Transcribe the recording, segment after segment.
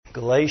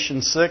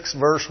Galatians 6,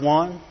 verse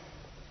 1.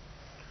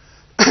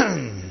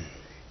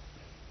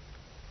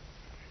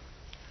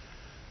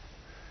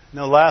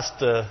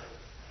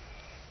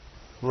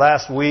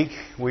 Last week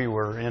we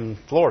were in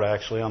Florida.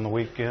 Actually, on the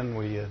weekend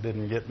we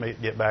didn't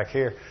get back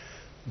here,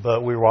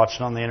 but we were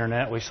watching on the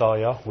internet. We saw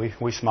y'all.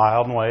 We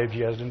smiled and waved.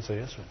 You guys didn't see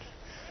us, but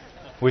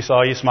we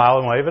saw you smile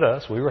and wave at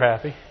us. We were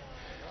happy.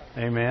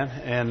 Amen.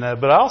 And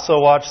but I also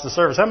watched the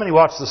service. How many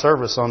watch the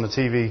service on the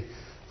TV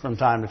from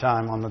time to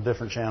time on the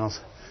different channels?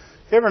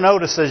 You ever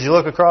notice as you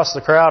look across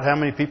the crowd how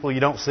many people you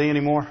don't see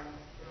anymore?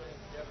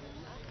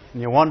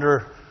 And you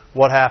wonder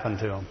what happened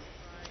to them.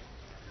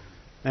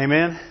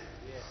 Amen?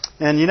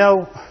 And you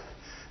know,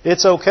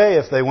 it's okay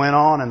if they went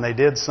on and they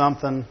did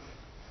something.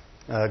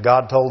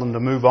 God told them to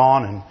move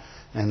on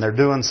and they're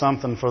doing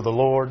something for the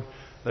Lord.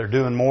 They're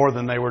doing more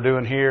than they were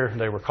doing here.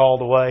 They were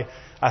called away.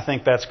 I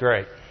think that's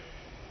great.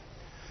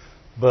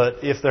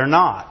 But if they're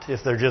not,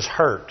 if they're just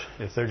hurt,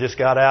 if they just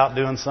got out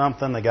doing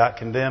something, they got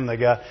condemned, they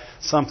got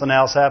something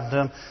else happened to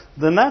them,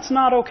 then that's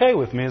not okay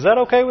with me. Is that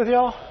okay with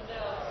y'all?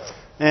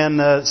 No.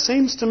 And it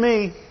seems to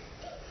me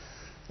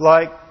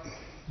like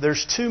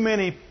there's too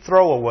many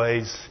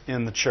throwaways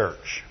in the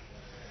church.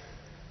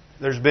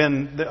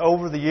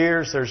 Over the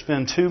years, there's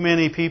been too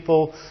many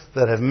people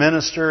that have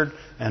ministered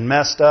and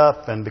messed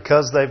up, and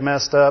because they've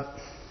messed up,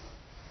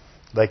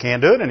 they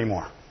can't do it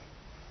anymore.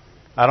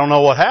 I don't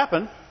know what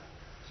happened.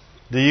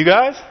 Do you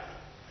guys?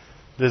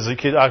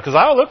 Because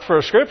I looked for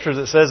a scripture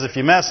that says if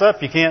you mess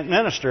up, you can't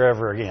minister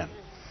ever again.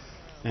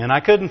 And I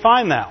couldn't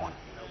find that one.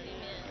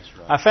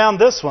 I found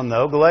this one,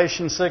 though,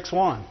 Galatians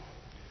 6:1.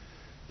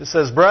 It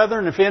says,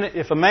 "Brethren,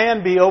 if a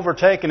man be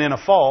overtaken in a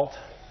fault,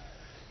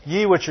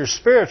 ye which are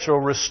spiritual,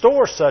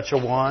 restore such a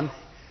one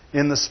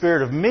in the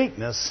spirit of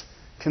meekness,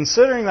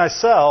 considering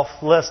thyself,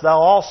 lest thou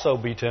also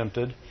be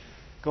tempted."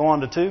 Go on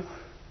to 2.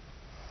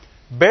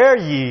 "Bear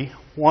ye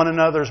one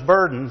another's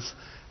burdens,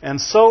 and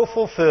so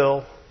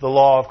fulfill the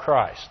law of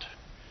Christ."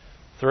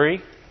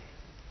 3.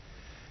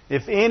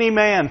 "If any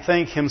man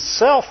think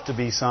himself to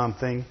be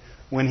something,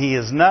 when he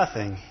is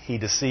nothing, he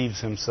deceives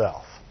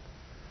himself."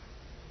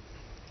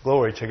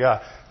 Glory to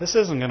God. This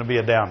isn't going to be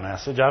a down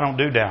message. I don't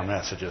do down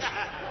messages.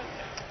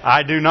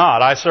 I do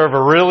not. I serve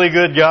a really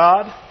good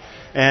God,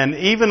 and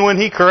even when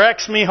He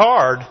corrects me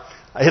hard,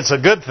 it's a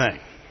good thing.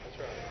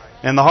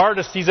 And the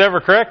hardest He's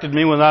ever corrected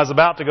me when I was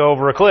about to go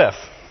over a cliff.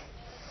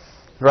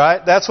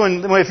 Right? That's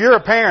if you're a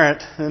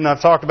parent, and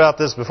I've talked about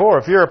this before,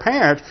 if you're a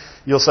parent,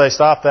 you'll say,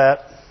 "Stop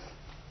that.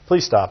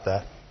 Please stop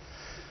that."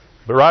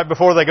 But right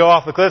before they go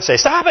off the cliff, say,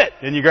 "Stop it!"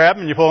 And you grab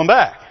them and you pull them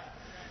back.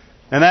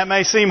 And that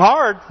may seem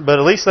hard, but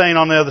at least they ain't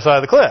on the other side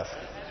of the cliff.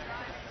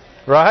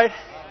 Right?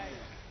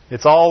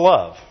 It's all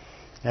love.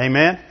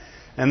 Amen?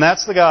 And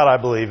that's the God I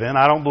believe in.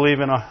 I don't believe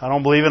in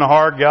a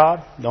hard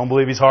God. Don't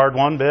believe He's hard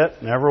one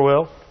bit. Never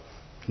will.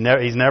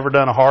 He's never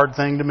done a hard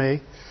thing to me.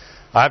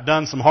 I've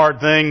done some hard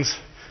things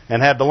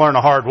and had to learn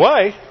a hard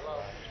way.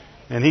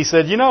 And He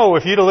said,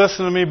 if you'd have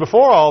listened to me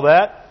before all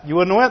that, you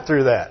wouldn't have went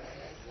through that.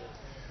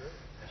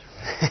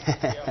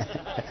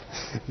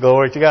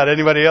 Glory to God.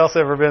 Anybody else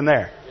ever been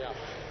there?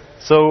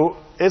 So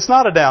it's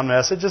not a down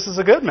message. This is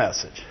a good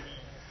message.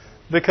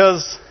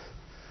 Because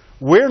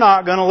we're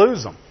not going to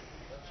lose them.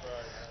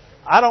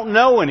 I don't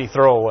know any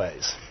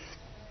throwaways.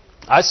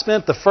 I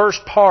spent the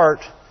first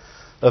part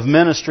of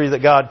ministry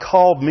that God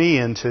called me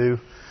into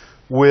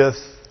with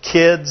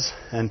kids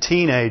and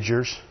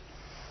teenagers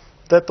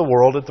that the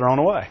world had thrown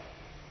away.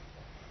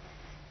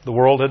 The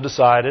world had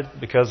decided,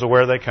 because of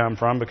where they come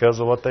from, because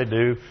of what they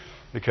do,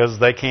 because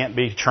they can't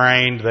be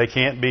trained, they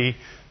can't be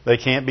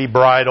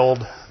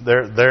bridled.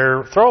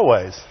 They're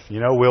throwaways.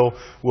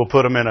 We'll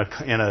put them in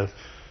a.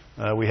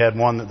 We had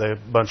a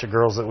bunch of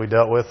girls that we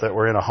dealt with that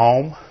were in a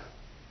home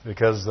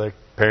because the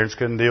parents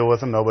couldn't deal with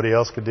them, nobody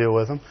else could deal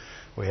with them.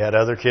 We had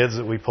other kids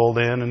that we pulled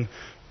in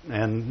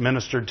and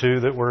ministered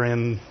to that were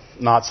in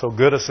not so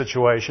good of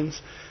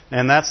situations.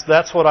 And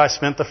that's what I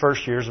spent the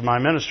first years of my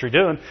ministry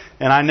doing.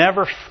 And I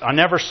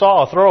never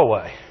saw a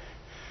throwaway.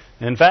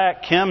 In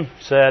fact, Kim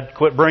said,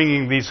 "Quit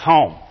bringing these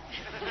home.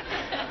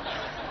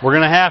 We're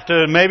going to have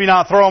to maybe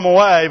not throw them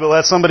away, but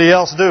let somebody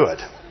else do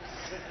it.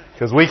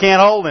 Because we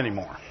can't hold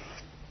anymore."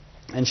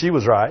 And she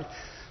was right.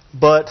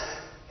 But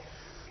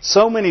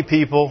so many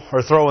people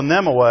are throwing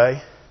them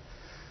away,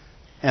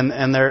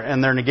 and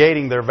they're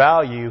negating their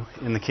value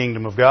in the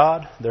kingdom of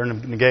God. They're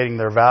negating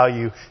their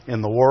value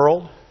in the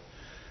world.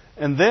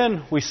 And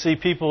then we see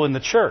people in the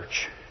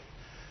church,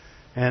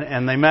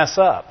 and they mess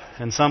up,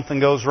 and something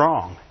goes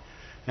wrong.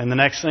 And the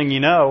next thing you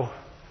know,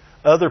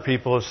 other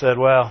people have said,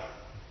 "Well,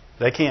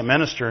 they can't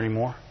minister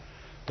anymore.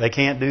 They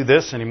can't do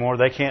this anymore.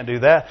 They can't do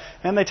that."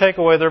 And they take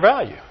away their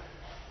value.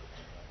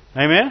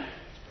 Amen?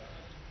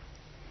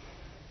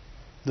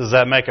 Does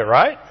that make it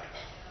right?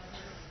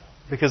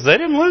 Because they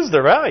didn't lose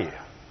their value.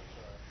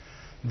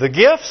 The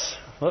gifts,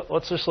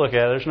 let's just look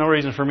at it. There's no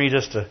reason for me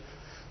just to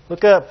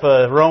look up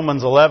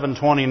Romans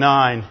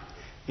 11:29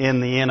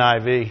 in the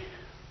NIV.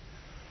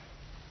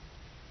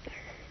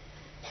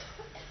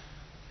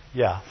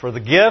 Yeah, for the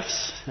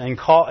gifts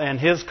and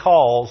His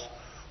calls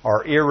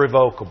are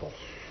irrevocable.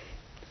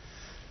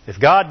 If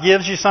God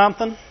gives you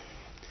something,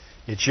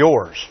 it's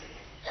yours.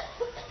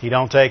 He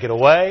don't take it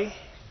away.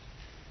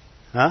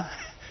 Huh?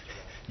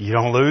 You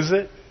don't lose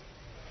it.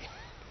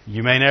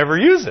 You may never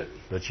use it,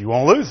 but you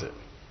won't lose it.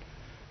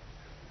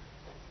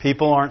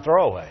 People aren't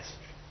throwaways.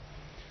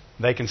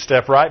 They can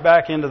step right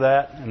back into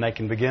that and they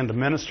can begin to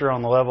minister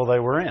on the level they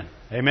were in.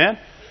 Amen?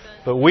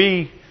 But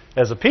we,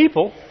 as a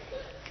people,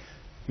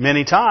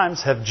 many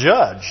times have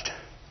judged.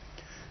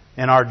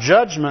 And our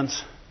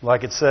judgments,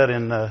 like it said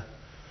in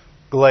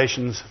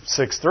Galatians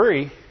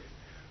 6:3,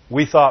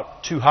 we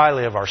thought too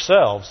highly of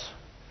ourselves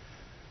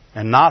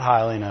and not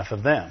highly enough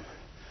of them.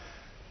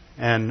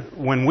 And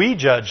when we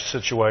judge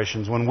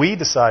situations, when we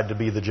decide to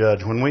be the judge,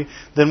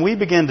 then we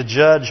begin to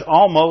judge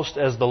almost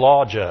as the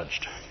law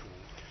judged.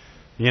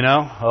 You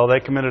know, oh, they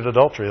committed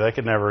adultery. They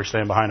could never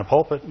stand behind a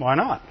pulpit. Why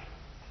not?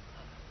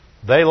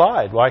 They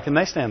lied. Why can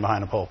they stand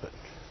behind a pulpit?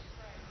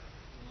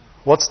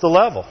 What's the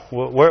level?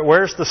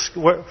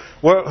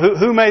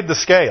 Who made the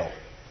scale?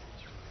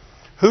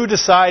 Who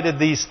decided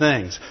these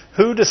things?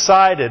 Who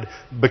decided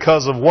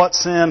because of what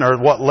sin or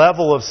what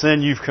level of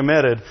sin you've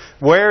committed?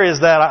 Where is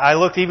that? I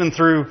looked even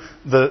through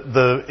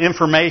the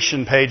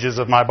information pages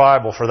of my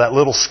Bible for that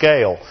little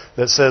scale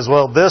that says,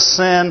 well, this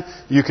sin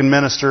you can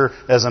minister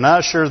as an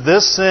usher.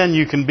 This sin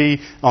you can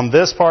be on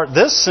this part.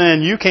 This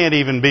sin you can't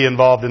even be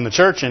involved in the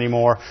church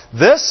anymore.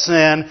 This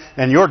sin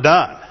and you're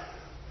done.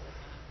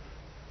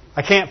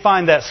 I can't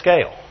find that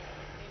scale.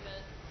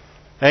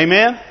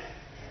 Amen?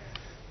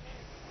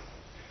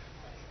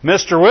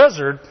 Mr.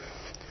 Wizard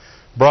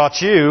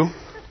brought you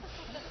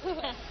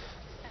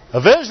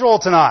a visual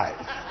tonight.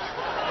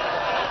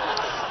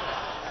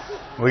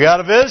 We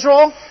got a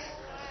visual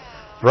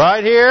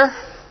right here.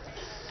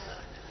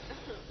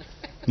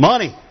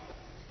 Money.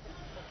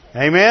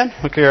 Amen?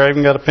 Look here, I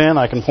even got a pen.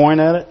 I can point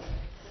at it.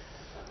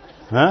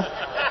 Huh?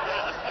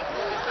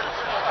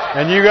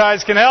 And you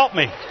guys can help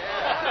me.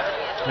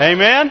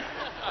 Amen?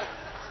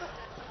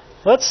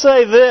 Let's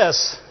say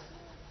this.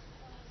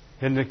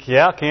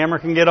 Yeah, camera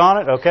can get on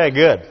it? Okay,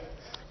 good.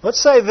 Let's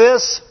say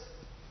this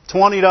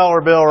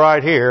 $20 bill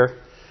right here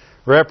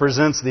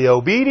represents the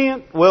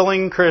obedient,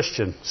 willing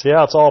Christian. See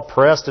how it's all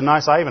pressed and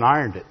nice? I even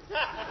ironed it.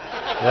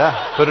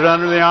 Yeah, put it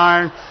under the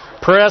iron.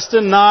 Pressed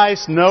and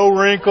nice, no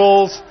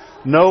wrinkles,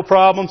 no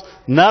problems.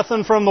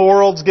 Nothing from the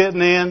world's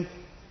getting in.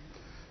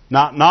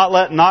 Not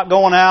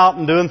going out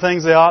and doing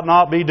things they ought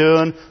not be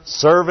doing.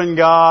 Serving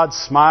God,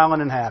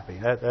 smiling and happy.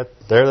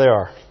 There they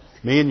are.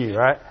 Me and you,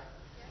 right?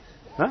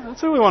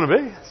 That's who we want to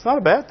be. It's not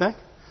a bad thing.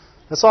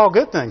 That's all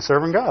good things,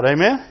 serving God.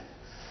 Amen?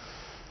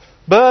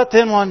 But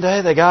then one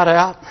day they got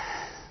out,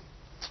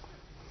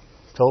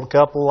 told a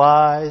couple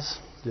lies,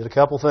 did a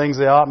couple things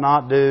they ought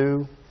not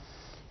do,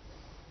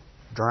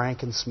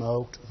 drank and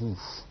smoked. Oof.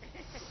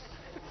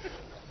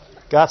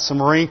 Got some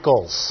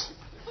wrinkles.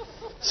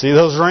 See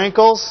those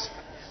wrinkles?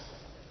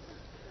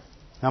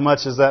 How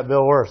much is that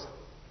bill worth?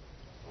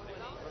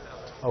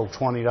 Oh,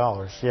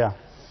 $20. Yeah.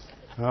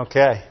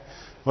 Okay.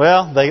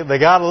 Well, they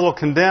got a little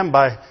condemned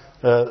by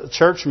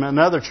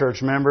another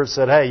church member that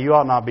said, hey, you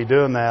ought not be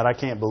doing that. I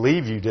can't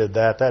believe you did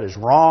that. That is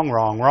wrong,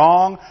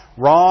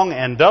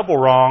 and double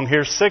wrong.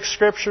 Here's 6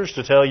 scriptures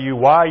to tell you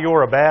why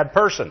you're a bad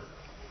person.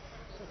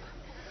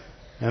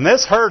 And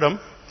this hurt them,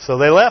 so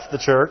they left the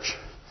church,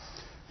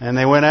 and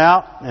they went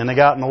out, and they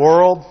got in the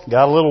world,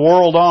 got a little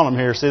world on them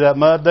here. See that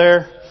mud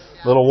there?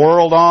 Little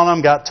world on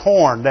them, got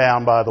torn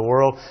down by the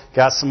world,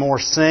 got some more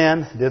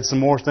sin, did some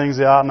more things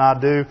they ought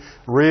not do,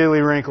 really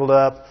wrinkled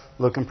up,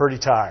 looking pretty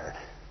tired.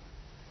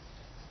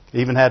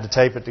 Even had to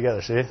tape it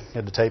together. See?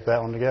 Had to tape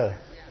that one together.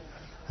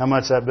 How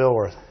much is that bill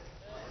worth?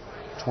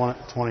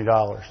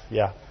 $20.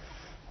 Yeah.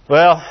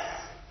 Well,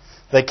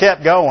 they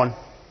kept going.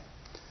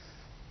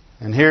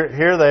 And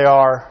here they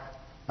are.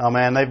 Oh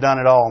man, they've done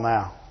it all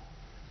now.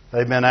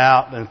 They've been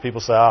out, and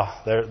people say, "Oh,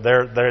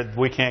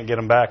 we can't get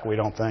them back." We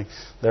don't think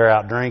they're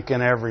out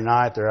drinking every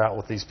night. They're out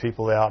with these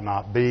people they ought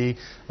not be.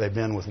 They've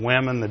been with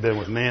women. They've been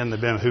with men.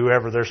 They've been with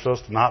whoever they're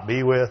supposed to not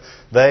be with.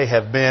 They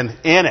have been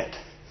in it,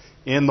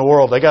 in the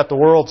world. They got the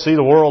world. See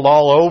the world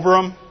all over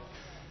them.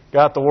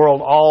 Got the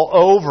world all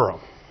over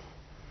them.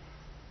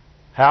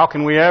 How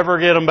can we ever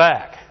get them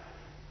back?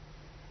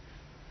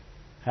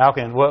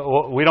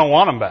 We don't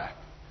want them back.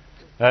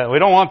 We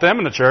don't want them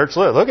in the church.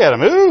 Look at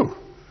them. Ooh.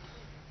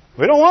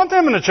 We don't want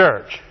them in the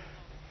church.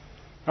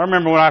 I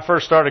remember when I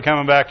first started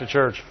coming back to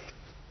church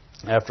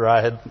after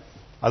I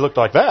looked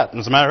like that,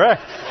 as a matter of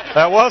fact.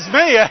 That was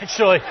me,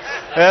 actually,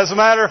 as a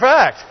matter of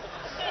fact.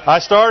 I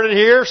started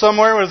here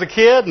somewhere as a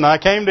kid, and I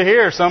came to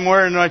here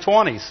somewhere in my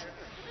 20s.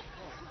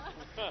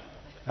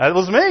 That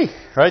was me,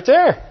 right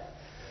there.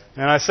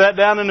 And I sat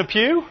down in the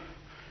pew,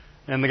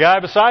 and the guy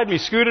beside me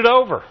scooted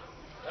over.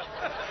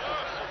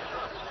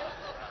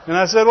 And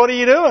I said, "What are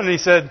you doing?" And he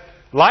said,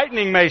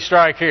 "Lightning may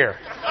strike here."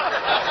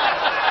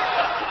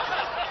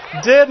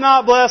 Did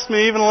not bless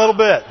me even a little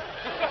bit.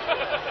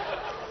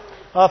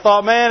 I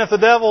thought, man, if the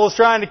devil was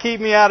trying to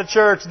keep me out of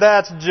church,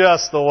 that's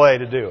just the way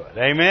to do it.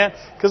 Amen?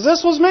 Because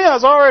this was me. I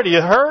was already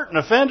hurt and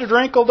offended,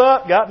 wrinkled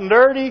up, gotten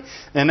dirty,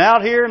 and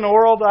out here in the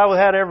world, I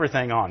had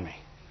everything on me.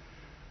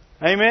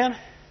 Amen?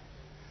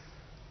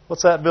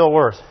 What's that bill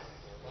worth?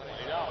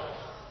 $20.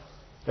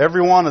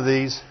 Every one of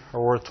these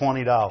are worth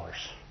 $20.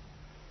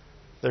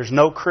 There's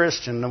no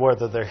Christian,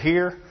 whether they're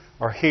here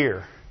or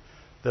here,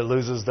 that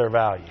loses their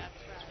value.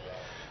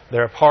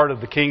 They're a part of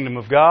the kingdom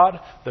of God.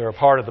 They're a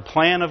part of the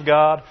plan of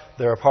God.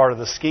 They're a part of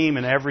the scheme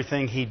and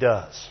everything He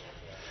does.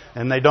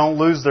 And they don't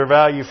lose their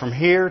value from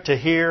here to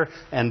here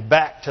and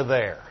back to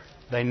there.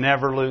 They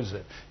never lose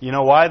it. You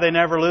know why they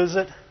never lose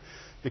it?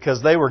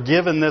 Because they were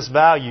given this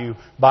value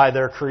by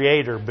their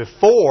Creator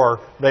before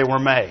they were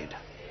made.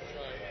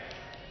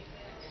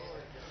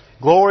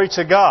 Glory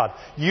to God.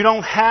 You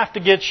don't have to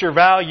get your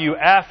value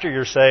after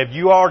you're saved.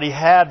 You already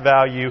had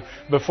value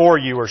before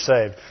you were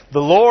saved. The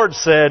Lord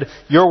said,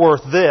 you're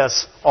worth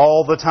this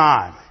all the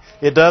time.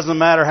 It doesn't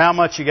matter how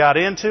much you got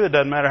into. It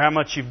doesn't matter how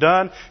much you've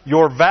done.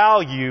 Your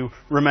value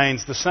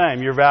remains the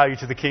same. Your value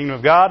to the kingdom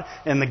of God.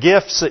 And the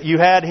gifts that you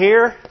had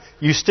here,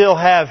 you still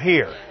have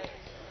here.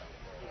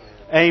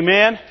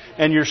 Amen.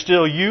 And you're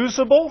still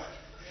usable.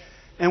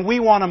 And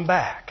we want them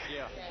back.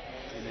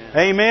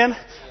 Amen.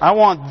 I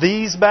want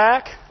these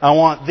back, I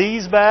want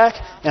these back,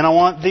 and I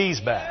want these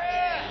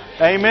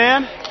back.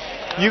 Amen?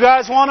 You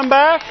guys want them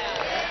back?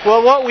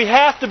 Well, what we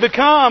have to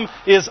become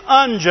is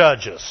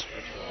unjudges.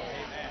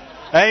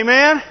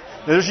 Amen?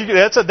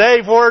 That's a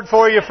Dave word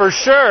for you for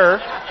sure.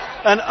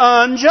 An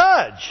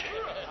unjudge.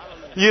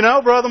 You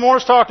know, Brother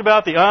Moore's talked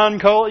about the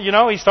uncola. You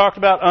know, he's talked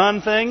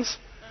about things.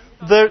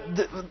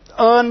 The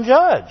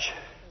unjudge.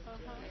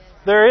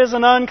 There is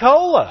an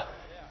uncola.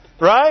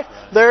 Right?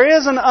 There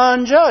is an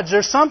unjudge.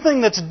 There's something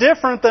that's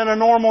different than a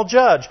normal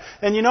judge.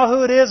 And you know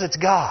who it is? It's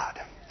God.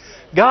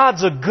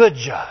 God's a good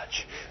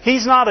judge.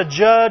 He's not a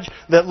judge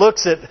that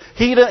looks at...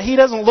 He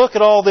doesn't look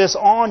at all this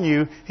on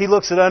you. He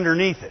looks at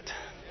underneath it.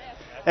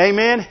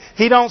 Amen?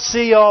 He don't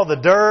see all the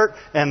dirt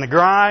and the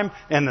grime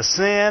and the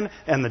sin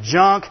and the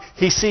junk.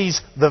 He sees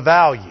the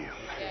value.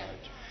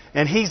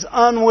 And He's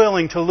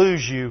unwilling to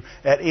lose you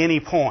at any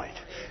point.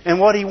 And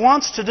what He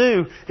wants to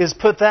do is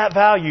put that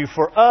value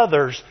for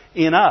others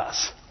in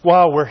us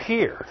while we're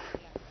here.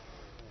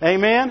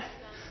 Amen?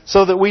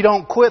 So that we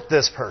don't quit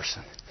this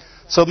person.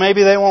 So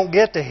maybe they won't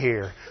get to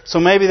here. So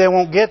maybe they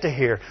won't get to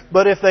here.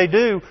 But if they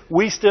do,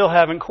 we still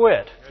haven't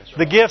quit.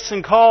 The gifts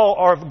and call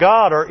of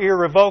God are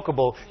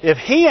irrevocable. If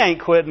He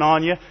ain't quitting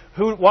on you,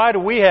 why do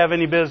we have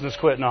any business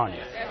quitting on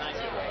you?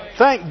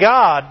 Thank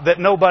God that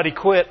nobody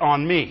quit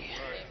on me.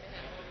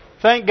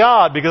 Thank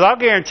God, because I'll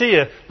guarantee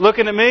you,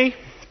 looking at me,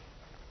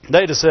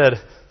 they'd have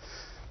said,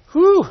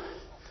 whew,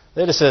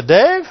 they'd have said,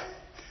 Dave,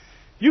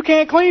 you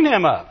can't clean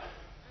him up.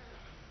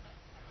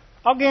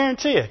 I'll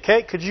guarantee you.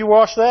 Kate, could you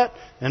wash that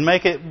and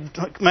make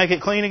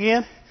it clean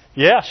again?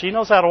 Yeah, she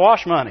knows how to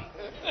wash money.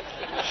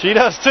 She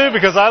does too,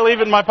 because I leave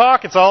it in my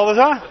pockets all the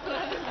time.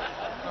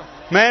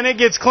 Man, it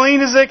gets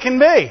clean as it can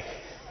be.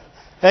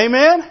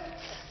 Amen?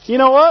 You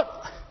know what?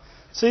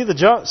 See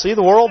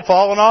the world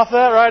falling off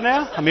that right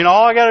now? I mean,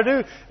 all I got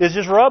to do is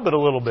just rub it a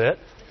little bit,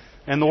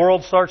 and the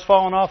world starts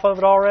falling off of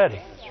it already.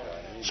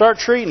 Start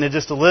treating it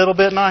just a little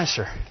bit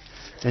nicer.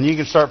 And you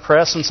can start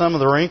pressing some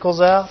of the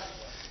wrinkles out.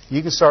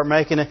 You can start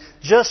making it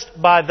just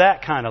by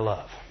that kind of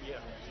love.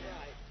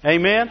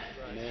 Amen?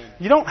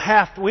 We don't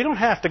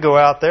have to go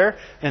out there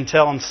and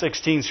tell them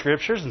 16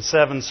 scriptures and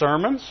 7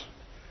 sermons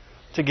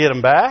to get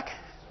them back.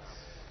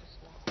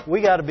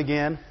 We got to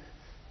begin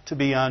to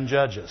be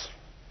unjudges.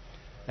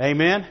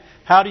 Amen?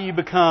 How do you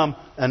become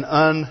an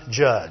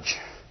unjudge?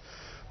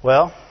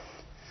 Well,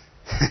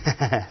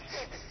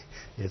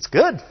 it's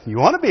good. You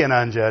want to be an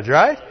unjudge,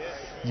 right?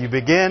 You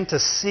begin to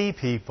see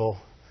people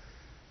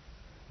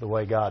the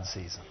way God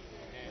sees them.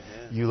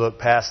 You look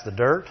past the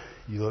dirt.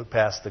 You look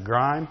past the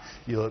grime.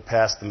 You look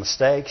past the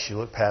mistakes. You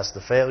look past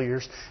the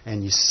failures.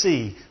 And you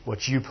see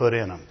what you put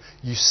in them.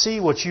 You see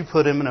what you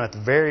put in them at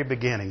the very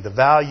beginning. The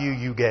value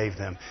you gave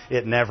them.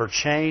 It never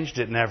changed.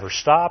 It never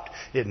stopped.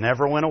 It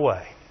never went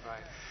away.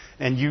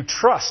 And you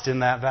trust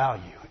in that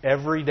value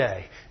every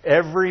day,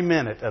 every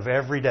minute of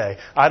every day.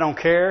 I don't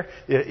care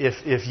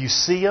if you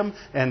see them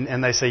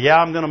and they say,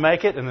 yeah, I'm going to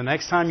make it. And the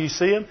next time you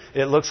see them,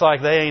 it looks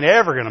like they ain't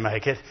ever going to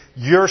make it.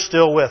 You're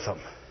still with them.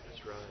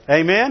 That's right.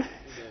 Amen?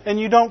 And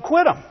you don't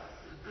quit them.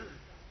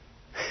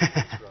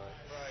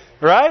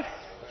 Right?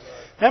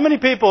 How many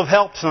people have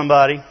helped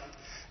somebody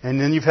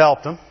and then you've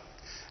helped them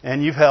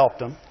and you've helped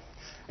them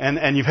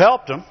and you've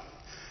helped them,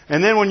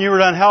 and then when you were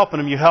done helping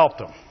them, you helped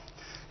them.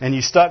 And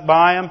you stuck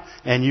by them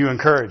and you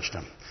encouraged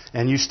them.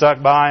 And you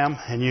stuck by them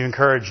and you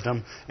encouraged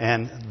them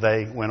and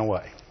they went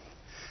away.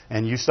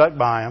 And you stuck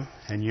by them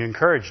and you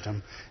encouraged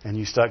them and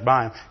you stuck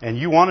by them. And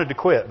you wanted to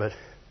quit, but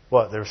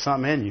what? There was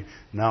something in you.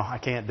 No, I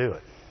can't do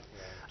it.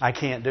 I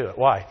can't do it.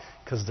 Why?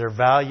 Because they're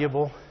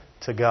valuable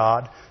to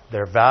God,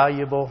 they're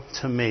valuable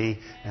to me,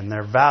 and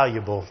they're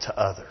valuable to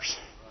others.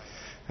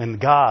 And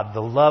God,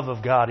 the love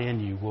of God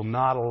in you, will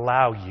not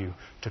allow you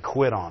to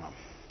quit on them.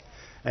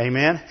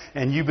 Amen?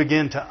 And you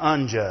begin to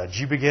unjudge.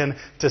 You begin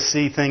to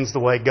see things the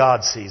way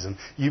God sees them.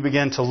 You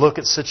begin to look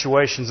at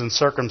situations and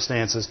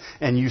circumstances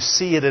and you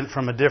see it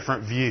from a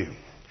different view.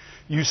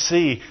 you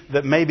see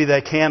that maybe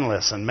they can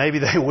listen, maybe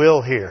they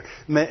will hear.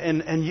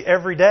 And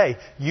every day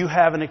you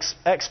have an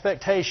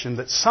expectation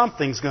that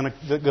something's going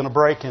to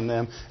break in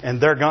them and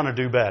they're going to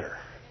do better.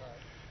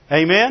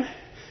 Amen?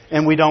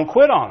 And we don't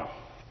quit on them.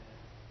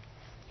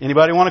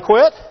 Anybody want to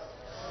quit?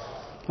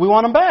 We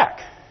want them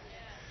back.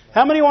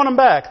 How many want them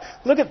back?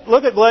 Look at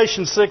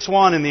Galatians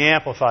 6:1 in the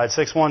Amplified.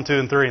 6:1, 2,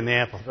 and 3 in the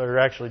Amplified. Or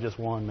actually just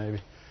 1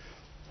 maybe.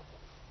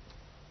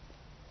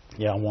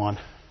 Yeah, 1.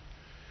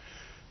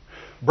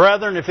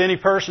 Brethren, if any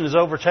person is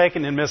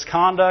overtaken in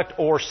misconduct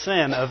or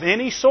sin of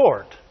any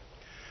sort,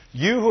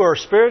 you who are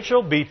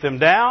spiritual, beat them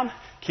down,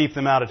 keep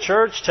them out of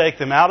church, take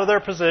them out of their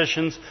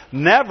positions,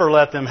 never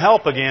let them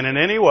help again in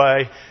any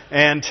way,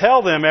 and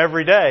tell them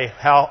every day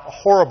how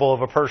horrible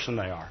of a person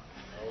they are.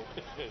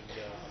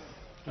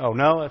 Oh,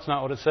 no, that's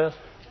not what it says?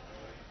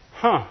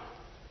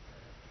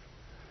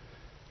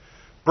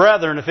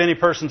 Brethren, if any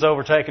person's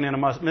overtaken in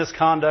a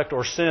misconduct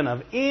or sin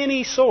of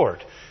any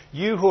sort,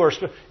 you who are...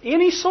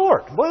 Any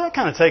sort. Boy, that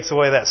kind of takes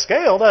away that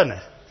scale, doesn't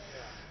it?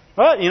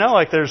 But,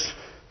 like there's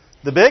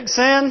the big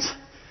sins,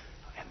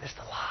 and there's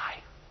the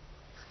lie.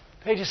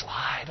 They just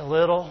lied a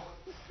little.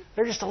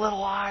 They're just a little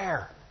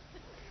liar.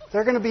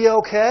 They're going to be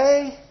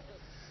okay.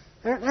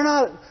 They're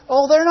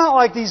not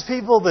like these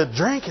people that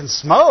drink and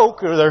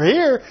smoke, or they're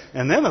here.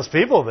 And then those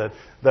people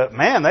that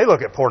man, they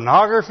look at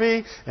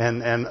pornography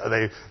and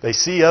they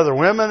see other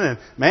women, and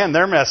man,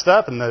 they're messed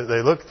up, and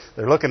they're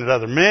looking at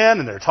other men,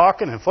 and they're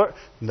talking and flirt.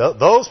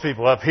 Those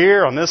people up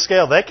here on this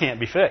scale, they can't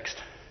be fixed.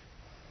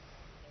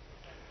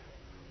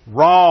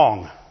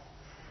 Wrong.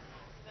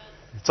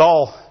 It's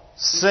all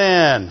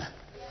sin.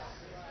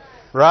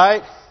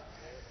 Right?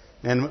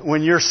 And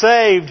when you're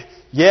saved,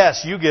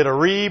 yes, you get a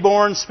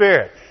reborn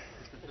spirit.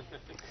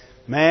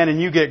 Man,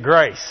 and you get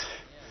grace.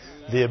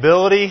 The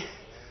ability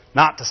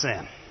not to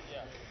sin.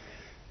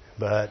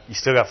 But you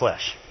still got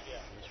flesh.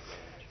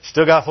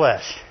 Still got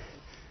flesh.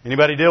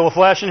 Anybody deal with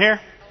flesh in here?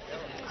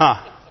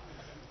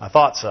 I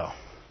thought so.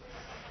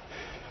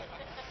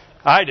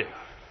 I do.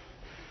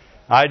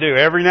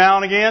 Every now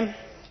and again,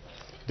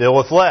 deal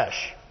with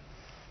flesh.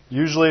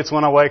 Usually it's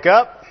when I wake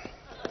up,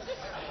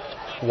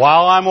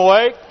 while I'm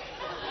awake,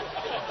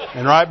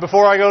 and right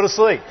before I go to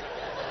sleep.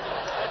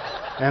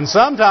 And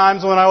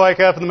sometimes when I wake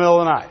up in the middle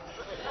of the night.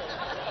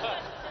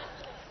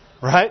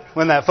 Right?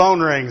 When that phone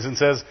rings and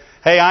says,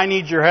 hey, I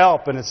need your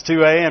help, and it's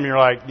 2 a.m., you're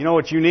like, you know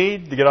what you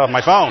need? To get off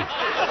my phone.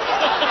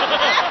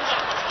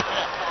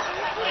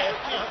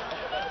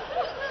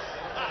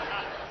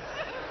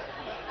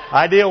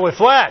 I deal with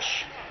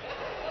flesh.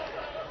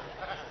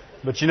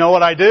 But you know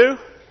what I do?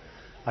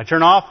 I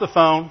turn off the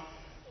phone,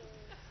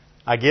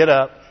 I get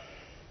up,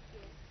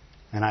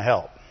 and I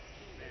help.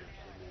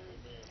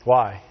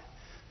 Why?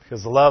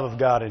 Because the love of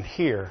God in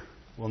here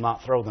will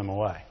not throw them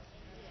away.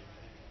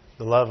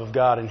 The love of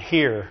God in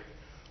here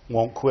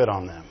won't quit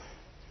on them.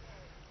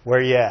 Where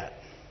are you at?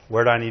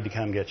 Where do I need to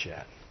come get you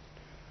at?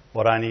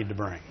 What do I need to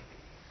bring?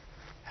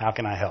 How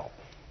can I help?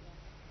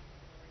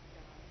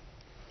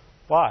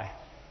 Why?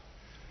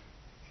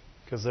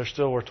 Because they're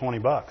still worth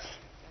 $20. That's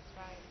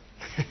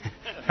right.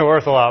 They're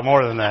worth a lot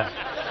more than that.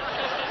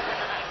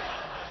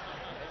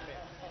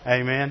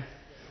 Amen.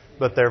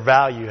 But their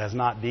value has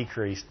not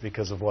decreased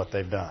because of what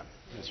they've done.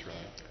 That's right.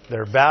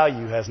 Their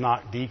value has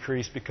not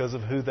decreased because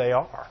of who they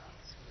are,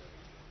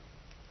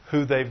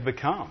 who they've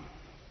become.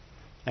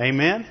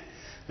 Amen?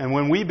 And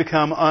when we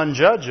become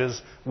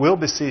unjudges, we'll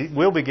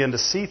begin to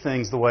see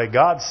things the way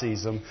God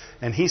sees them.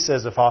 And He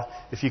says,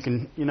 if you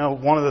can,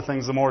 one of the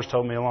things the Moores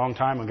told me a long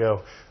time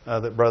ago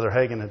that Brother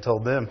Hagin had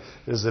told them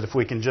is that if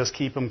we can just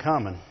keep them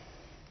coming,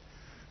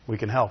 we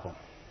can help them.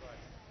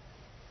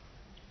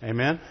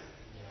 Amen?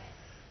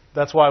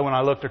 That's why when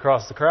I looked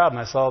across the crowd and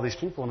I saw these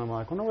people, and I'm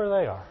like, wonder where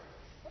they are.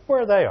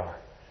 Where they are.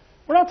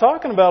 We're not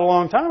talking about a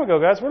long time ago,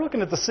 guys. We're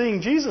looking at the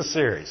Seeing Jesus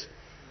series.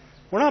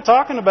 We're not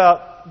talking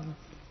about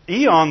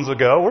eons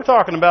ago. We're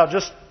talking about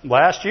just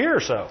last year or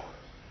so.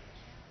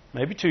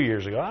 Maybe 2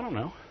 years ago. I don't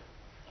know.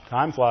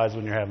 Time flies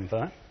when you're having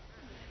fun.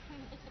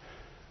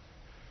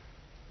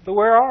 But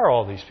where are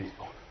all these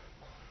people?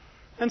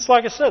 And it's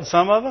like I said,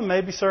 some of them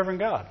may be serving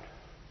God.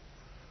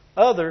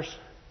 Others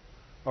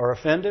are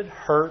offended,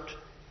 hurt,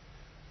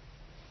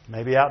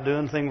 maybe out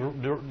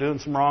doing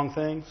some wrong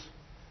things.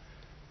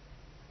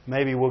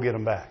 Maybe we'll get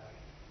them back.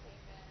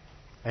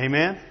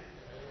 Amen?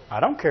 I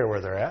don't care where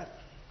they're at.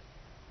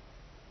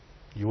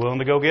 You willing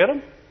to go get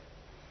them?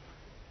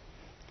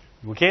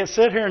 We can't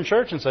sit here in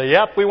church and say,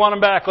 yep, we want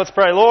them back. Let's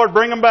pray. Lord,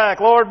 bring them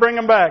back. Lord, bring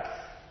them back.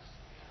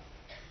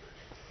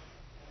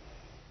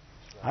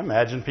 I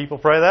imagine people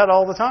pray that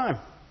all the time.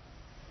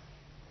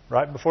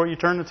 Right before you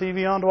turn the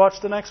TV on to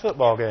watch the next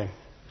football game.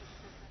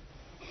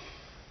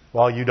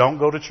 While you don't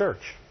go to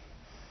church.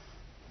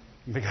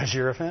 Because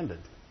you're offended.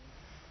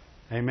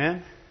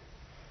 Amen?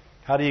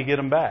 How do you get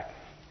them back?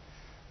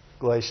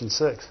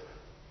 Galatians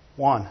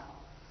 6:1.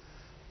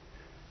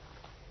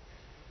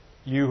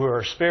 You who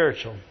are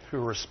spiritual, who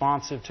are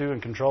responsive to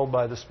and controlled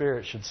by the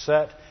Spirit, should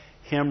set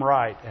him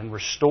right and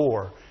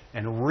restore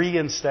and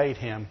reinstate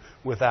him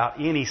without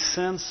any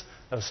sense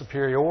of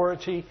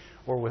superiority,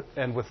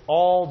 and with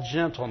all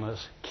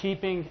gentleness,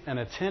 keeping an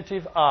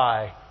attentive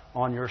eye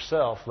on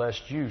yourself,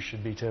 lest you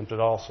should be tempted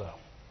also.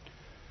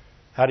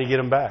 How do you get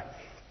them back?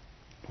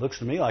 Looks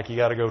to me like you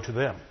got to go to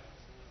them.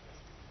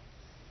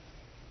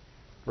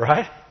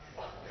 Right?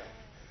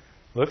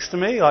 Looks to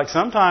me like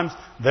sometimes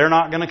they're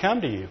not going to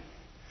come to you.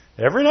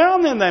 Every now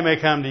and then they may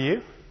come to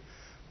you.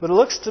 But it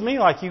looks to me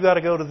like you got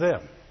to go to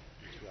them.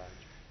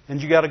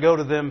 And you got to go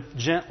to them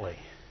gently.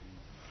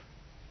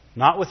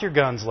 Not with your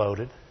guns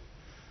loaded.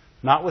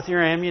 Not with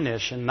your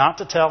ammunition. Not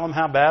to tell them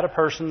how bad a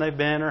person they've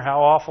been or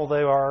how awful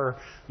they are.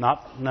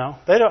 No.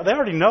 They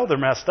already know they're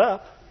messed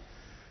up.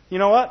 You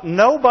know what?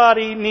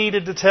 Nobody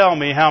needed to tell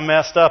me how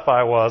messed up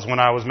I was when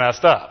I was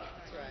messed up.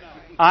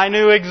 I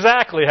knew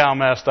exactly how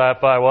messed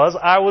up I was.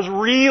 I was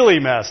really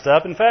messed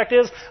up. In fact,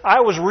 I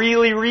was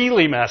really,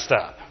 really messed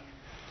up.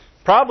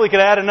 Probably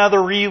could add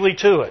another really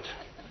to it.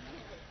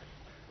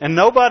 And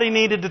nobody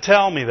needed to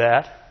tell me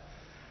that.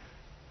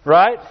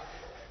 Right?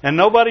 And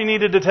nobody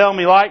needed to tell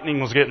me lightning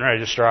was getting ready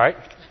to strike.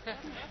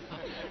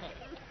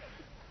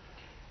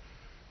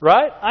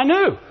 Right? I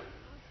knew.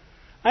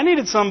 I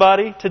needed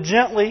somebody to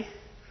gently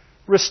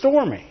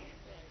restore me.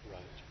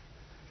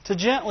 To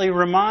gently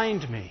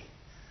remind me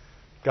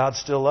God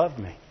still loved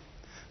me.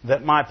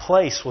 That my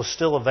place was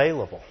still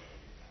available.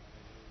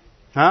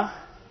 Huh?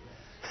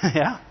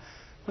 Yeah.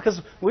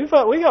 Because we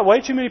got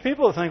way too many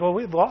people that think, well,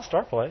 we've lost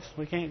our place.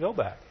 We can't go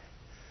back.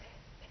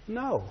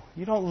 No.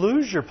 You don't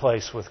lose your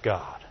place with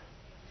God.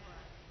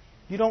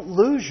 You don't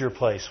lose your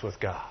place with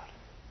God.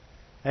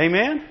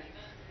 Amen?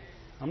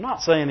 I'm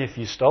not saying if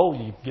you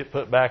stole, you get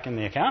put back in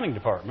the accounting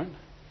department.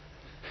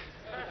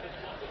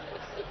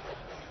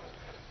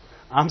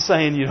 I'm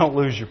saying you don't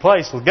lose your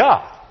place with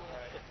God.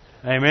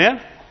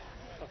 Amen?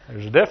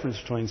 There's a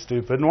difference between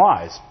stupid and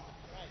wise.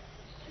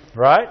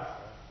 Right?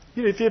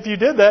 If you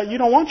did that, you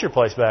don't want your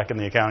place back in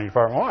the accounting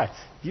department. Why?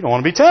 You don't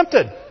want to be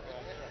tempted.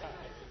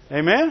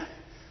 Amen?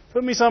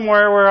 Put me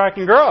somewhere where I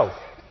can grow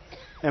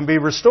and be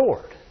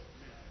restored.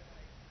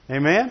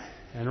 Amen?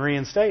 And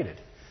reinstated.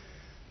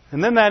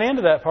 And then that end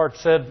of that part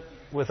said,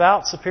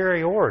 without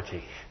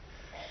superiority.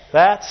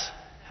 That's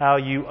how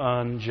you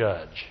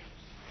unjudge.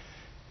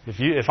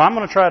 If I'm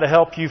going to try to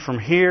help you from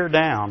here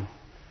down,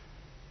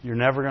 you're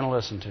never going to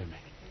listen to me.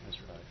 That's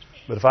right.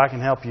 But if I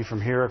can help you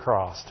from here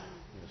across,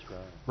 that's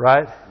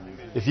right?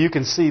 If you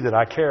can see that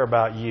I care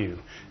about you,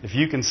 if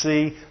you can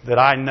see that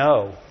I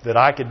know that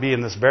I could be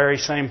in this very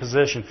same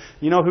position.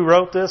 You know who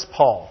wrote this?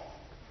 Paul.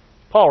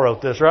 Paul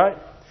wrote this, right?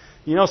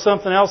 You know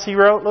something else he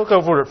wrote? Look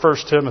over at 1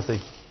 Timothy.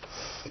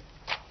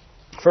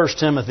 1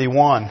 Timothy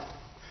 1,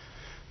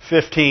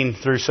 15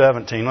 through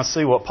 17. Let's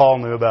see what Paul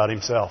knew about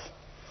himself.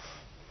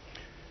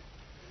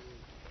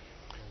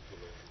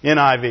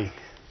 NIV.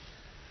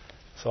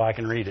 So I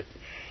can read it.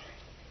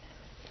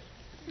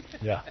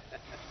 Yeah,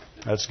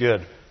 that's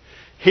good.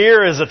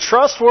 Here is a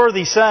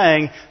trustworthy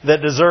saying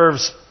that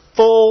deserves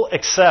full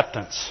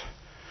acceptance.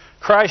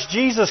 Christ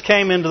Jesus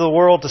came into the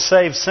world to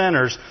save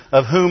sinners,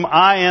 of whom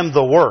I am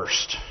the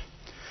worst.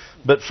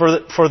 But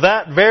for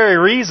that very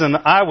reason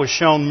I was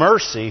shown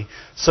mercy,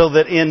 so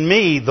that in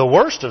me, the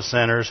worst of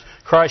sinners,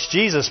 Christ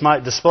Jesus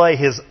might display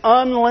His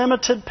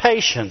unlimited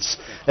patience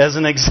as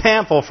an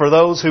example for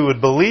those who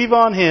would believe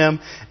on Him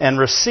and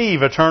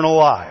receive eternal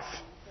life.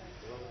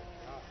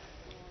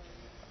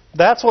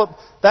 That's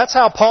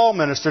how Paul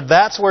ministered.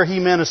 That's where he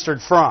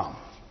ministered from.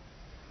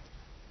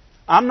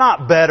 I'm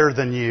not better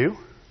than you.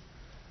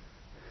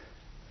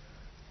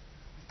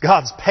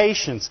 God's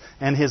patience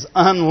and His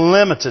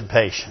unlimited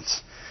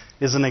patience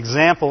is an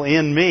example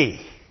in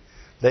me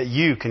that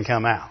you can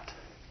come out.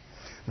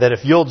 That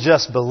if you'll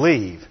just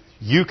believe,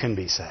 you can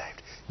be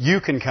saved.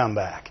 You can come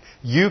back.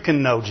 You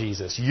can know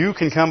Jesus. You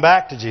can come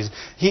back to Jesus.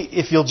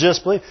 If you'll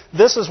just believe.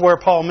 This is where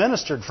Paul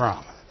ministered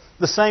from.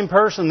 The same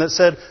person that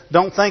said,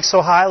 don't think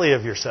so highly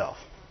of yourself.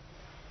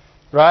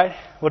 Right?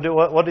 What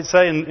did it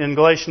say in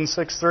Galatians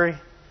 6:3?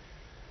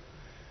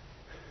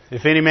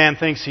 If any man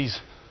thinks he's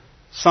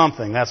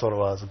something, that's what it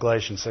was,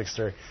 Galatians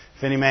 6:3.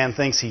 If any man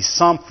thinks he's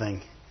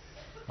something,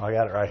 I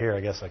got it right here.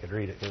 I guess I could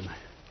read it, couldn't I?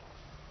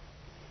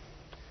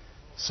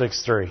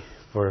 6:3.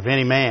 For if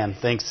any man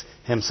thinks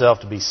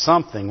himself to be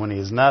something when he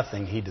is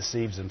nothing, he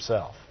deceives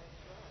himself.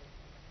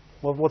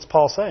 Well, what's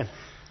Paul saying?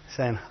 He's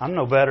saying, I'm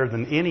no better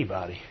than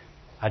anybody.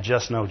 I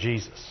just know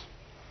Jesus.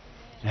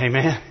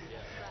 Amen?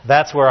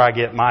 That's where I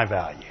get my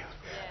value.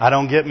 I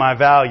don't get my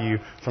value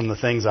from the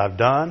things I've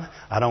done.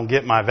 I don't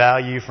get my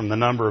value from the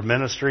number of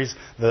ministries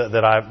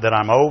that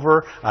I'm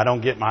over. I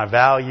don't get my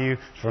value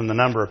from the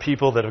number of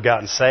people that have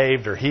gotten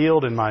saved or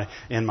healed in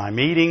my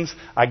meetings.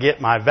 I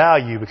get my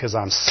value because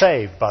I'm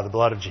saved by the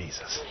blood of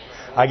Jesus.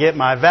 I get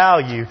my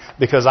value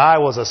because I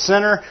was a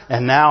sinner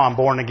and now I'm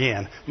born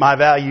again. My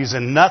value's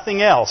in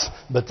nothing else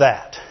but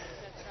that.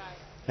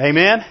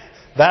 Amen?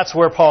 That's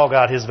where Paul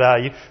got his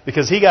value,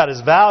 because he got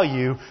his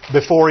value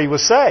before he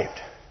was saved.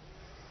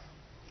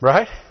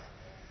 Right?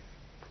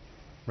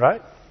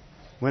 Right?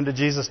 When did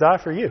Jesus die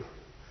for you?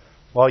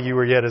 While you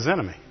were yet His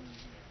enemy.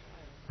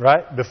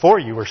 Right? Before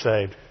you were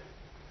saved.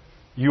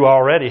 you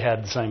already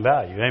had the same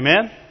value.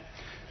 Amen?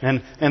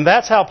 And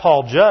that's how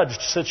Paul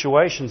judged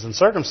situations and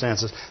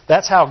circumstances.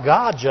 That's how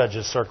God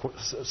judges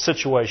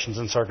situations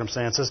and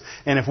circumstances.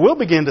 And if we'll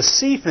begin to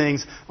see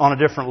things on a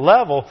different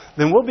level,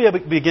 then we'll be able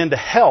to begin to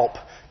help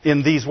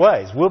in these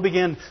ways. We'll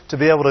begin to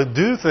be able to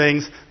do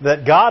things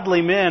that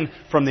godly men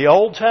from the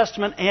Old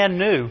Testament and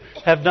New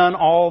have done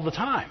all the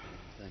time.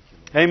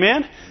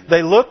 Amen?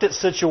 They looked at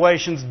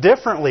situations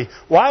differently.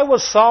 Why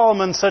was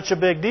Solomon such a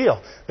big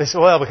deal? They said,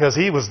 well, because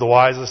he was the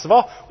wisest of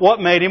all. What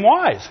made him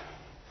wise?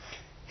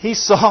 He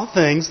saw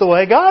things the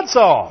way God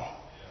saw them.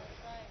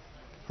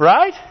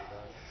 Right?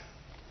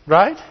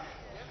 Right?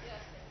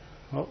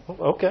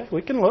 Okay,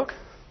 we can look.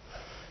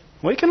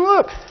 We can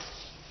look.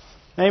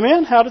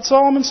 Amen? How did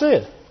Solomon see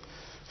it?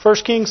 1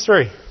 Kings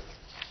 3.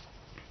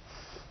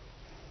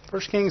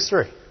 1 Kings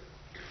 3.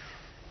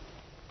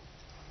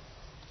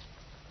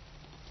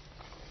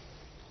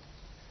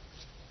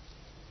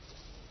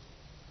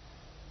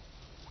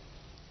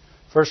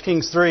 First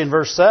Kings 3 and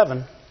verse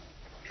 7.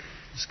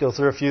 Just go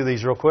through a few of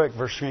these real quick.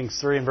 1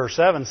 Kings 3 and verse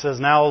 7 says,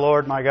 Now, O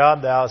Lord my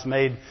God, Thou hast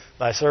made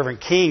Thy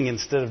servant king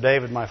instead of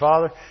David my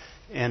father,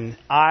 and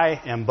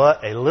I am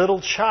but a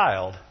little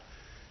child,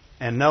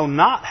 and know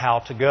not how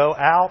to go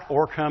out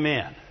or come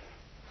in.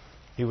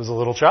 He was a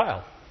little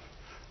child.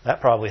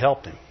 That probably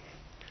helped him.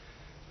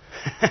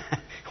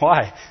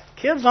 Why?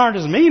 Kids aren't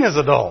as mean as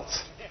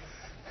adults.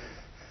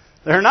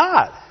 They're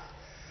not.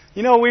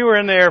 You know, we were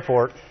in the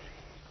airport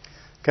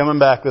coming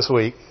back this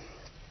week.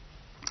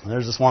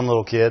 There's this one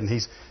little kid, and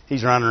he's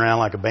running around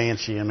like a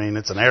banshee. I mean,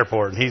 it's an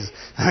airport, and he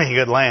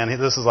could land.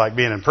 This is like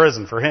being in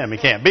prison for him. He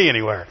can't be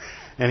anywhere.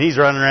 And he's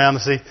running around to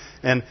see.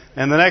 And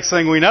the next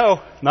thing we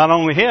know, not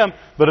only him,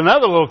 but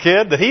another little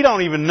kid that he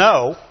don't even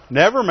know,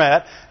 never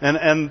met,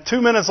 and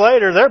 2 minutes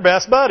later, they're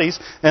best buddies,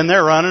 and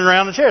they're running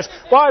around the chairs.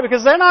 Why?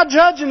 Because they're not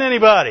judging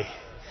anybody.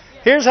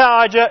 Here's how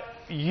I judge.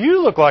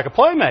 You look like a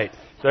playmate.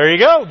 There you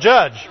go,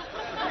 judge.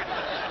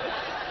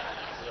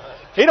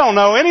 He don't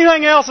know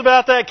anything else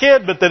about that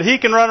kid but that he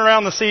can run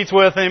around the seats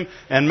with him,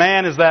 and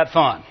man, is that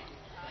fun.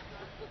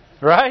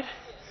 Right?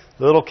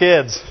 Little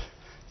kids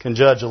can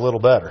judge a little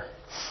better.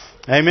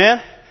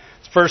 Amen?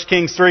 It's 1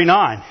 Kings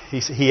 3:9.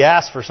 He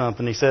asked for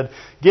something. He said,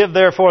 Give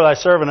therefore thy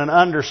servant an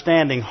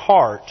understanding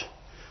heart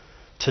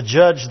to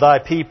judge thy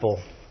people,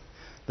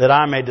 that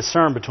I may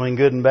discern between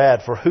good and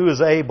bad. For who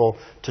is able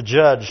to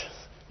judge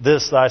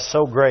this thy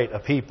so great a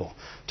people?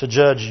 To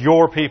judge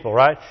your people,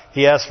 right?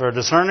 He asked for a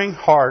discerning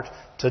heart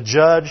to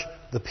judge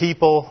the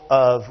people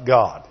of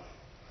God.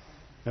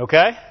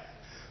 Okay?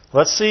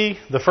 Let's see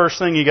the first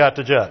thing you got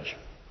to judge.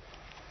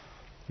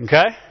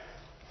 Okay?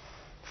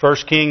 1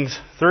 Kings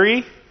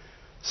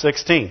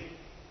 3:16.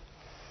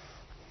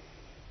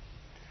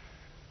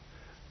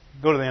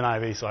 Go to the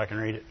NIV so I can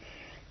read it.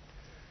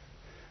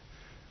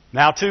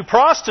 Now 2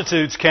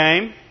 prostitutes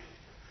came.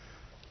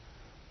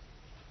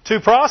 2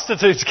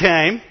 prostitutes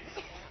came.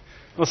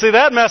 Well, see,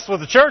 that messed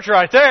with the church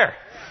right there.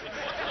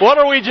 What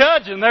are we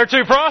judging? They're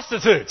 2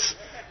 prostitutes.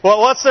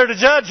 Well, what's there to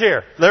judge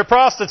here? They're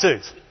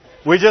prostitutes.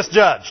 We just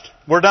judged.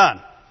 We're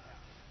done.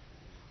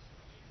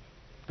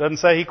 Doesn't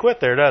say he quit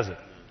there, does it?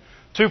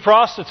 2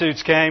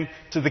 prostitutes came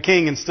to the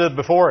king and stood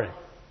before him.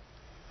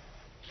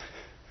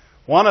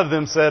 One of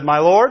them said, My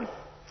Lord,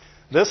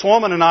 this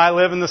woman and I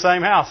live in the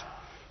same house.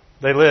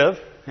 They live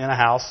in a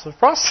house of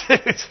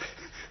prostitutes.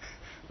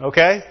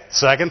 Okay?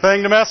 Second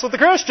thing to mess with the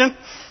Christian.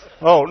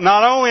 Oh,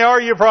 not only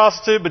are you a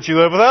prostitute, but you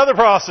live with other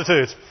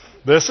prostitutes.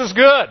 This is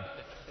good.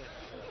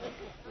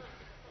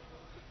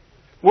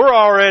 We're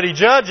already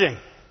judging.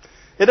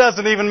 It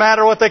doesn't even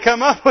matter what they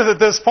come up with at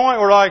this point.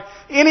 We're like,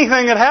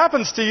 anything that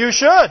happens to you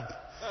should.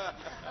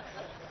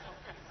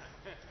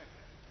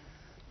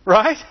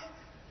 Right?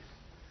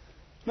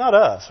 Not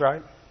us,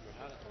 right?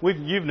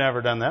 You've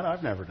never done that.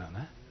 I've never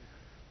done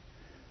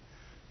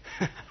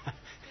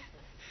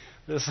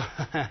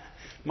that.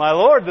 My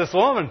Lord, this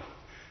woman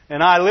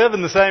and I live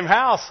in the same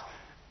house.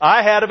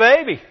 I had a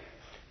baby.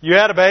 You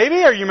had a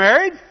baby? Are you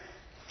married?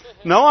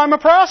 No, I'm a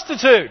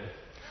prostitute.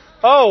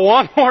 Oh,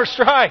 one more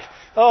strike.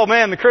 Oh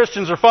man, the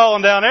Christians are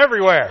falling down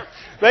everywhere.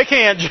 They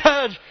can't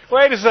judge.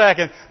 Wait a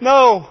second.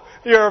 No,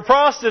 you're a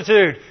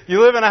prostitute.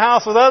 You live in a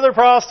house with other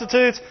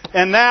prostitutes,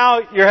 and now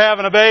you're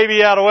having a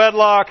baby out of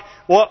wedlock.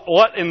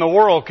 What in the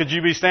world could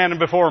you be standing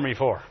before me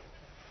for?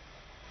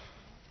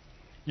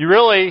 You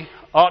really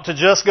ought to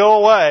just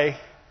go away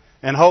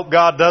and hope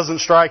God doesn't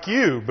strike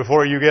you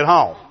before you get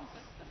home.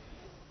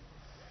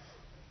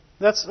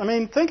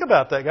 Think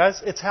about that,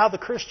 guys. It's how the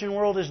Christian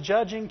world is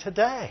judging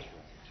today.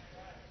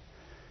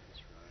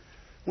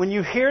 When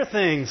you hear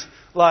things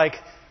like,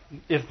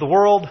 if the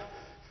world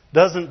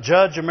doesn't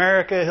judge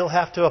America, he'll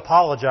have to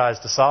apologize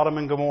to Sodom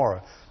and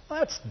Gomorrah.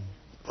 That's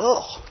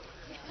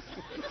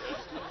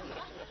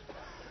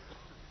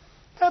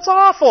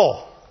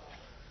awful.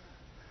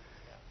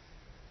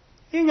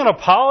 He ain't going to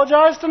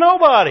apologize to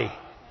nobody.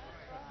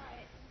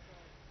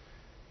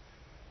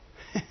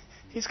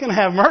 He's going to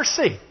have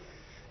mercy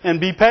and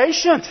be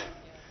patient.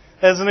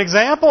 As an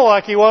example,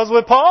 like he was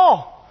with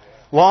Paul.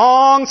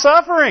 Long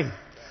suffering.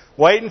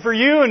 Waiting for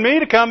you and me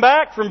to come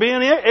back from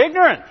being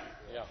ignorant.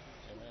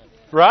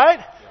 Right?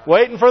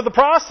 Waiting for the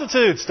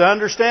prostitutes to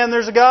understand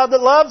there's a God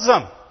that loves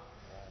them.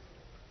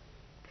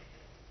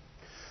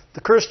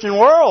 The Christian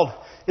world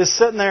is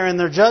sitting there and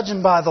they're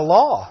judging by the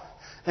law.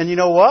 And you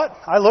know what?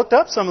 I looked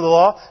up some of the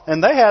law,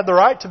 and they had the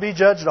right to be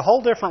judged a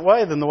whole different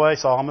way than the way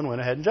Solomon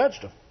went ahead and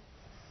judged them.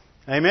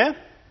 Amen?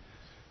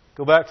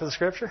 Go back to the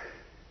Scripture.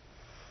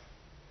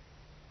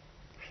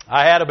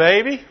 I had a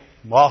baby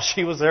while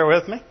she was there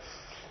with me.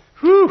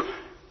 Whew!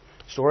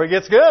 Story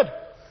gets good.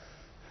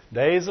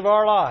 Days of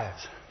our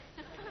lives.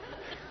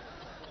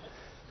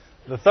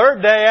 The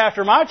third day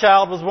after my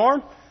child was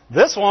born,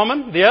 this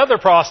woman, the other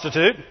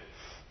prostitute,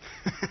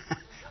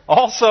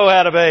 also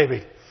had a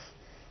baby.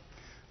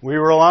 We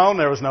were alone.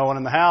 There was no one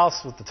in the house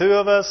with the two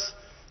of us.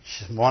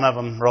 One of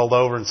them rolled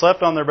over and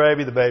slept on their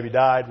baby. The baby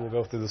died. We'll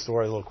go through the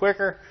story a little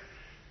quicker.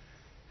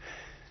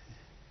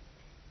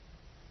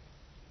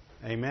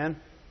 Amen.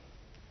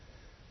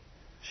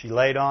 She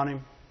laid on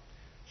him.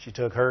 She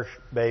took her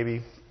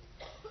baby,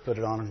 put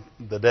it on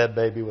the dead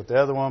baby with the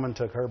other woman,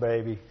 took her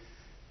baby,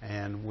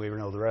 and we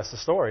know the rest of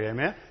the story.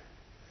 Amen.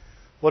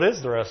 What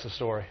is the rest of the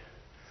story?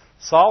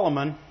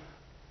 Solomon,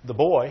 the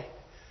boy,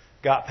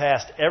 got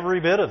past every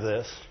bit of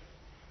this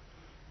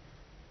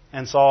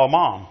and saw a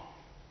mom.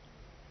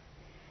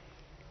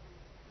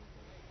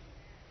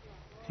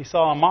 He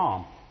saw a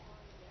mom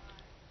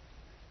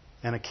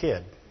and a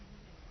kid.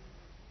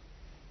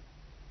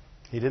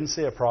 He didn't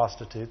see a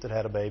prostitute that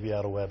had a baby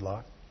out of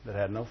wedlock, that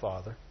had no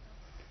father.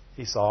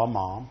 He saw a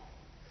mom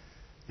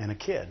and a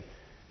kid.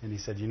 And he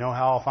said, you know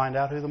how I'll find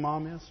out who the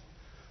mom is?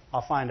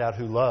 I'll find out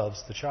who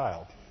loves the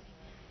child.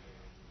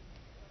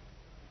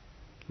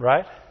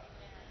 Right?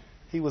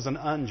 He was an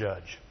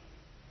unjudge.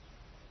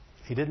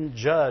 He didn't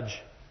judge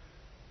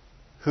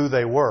who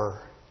they were.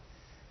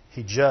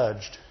 He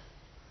judged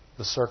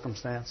the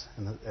circumstance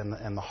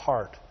and the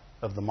heart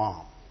of the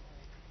mom.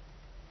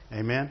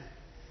 Amen?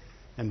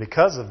 And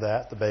because of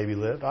that, the baby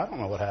lived. I don't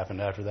know what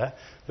happened after that,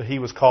 but he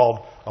was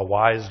called a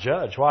wise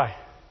judge. Why?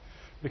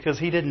 Because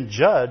he didn't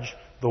judge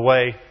the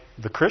way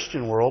the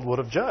Christian world would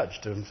have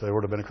judged, if there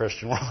would have been a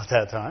Christian world at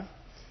that time.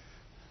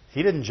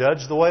 He didn't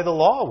judge the way the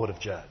law would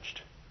have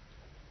judged.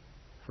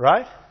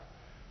 Right?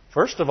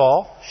 First of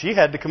all, she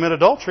had to commit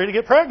adultery to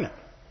get pregnant.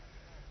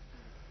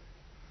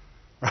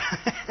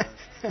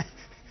 Right?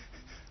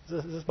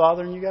 Is this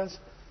bothering you guys?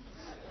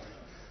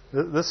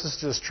 This is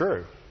just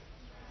true.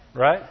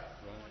 Right?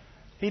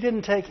 He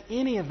didn't take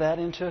any of that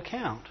into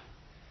account.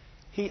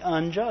 He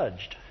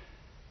unjudged.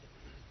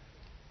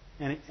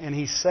 And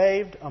he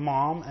saved a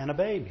mom and a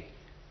baby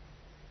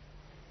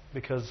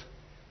because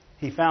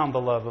he found the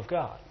love of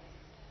God.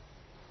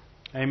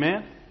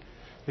 Amen?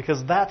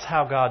 Because that's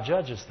how God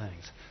judges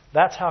things.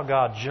 That's how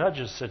God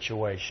judges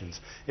situations.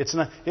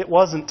 It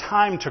wasn't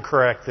time to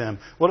correct them.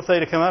 What if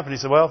they'd have come up and he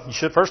said, well, you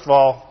should, first of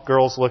all,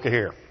 girls, look at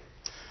here.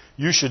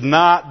 You should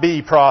not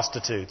be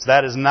prostitutes.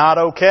 That is not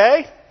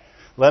okay.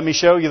 Let me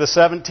show you the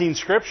 17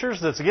 scriptures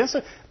that's against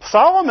it.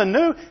 Solomon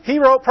knew. He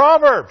wrote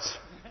Proverbs.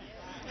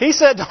 He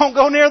said, don't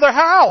go near their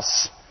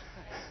house.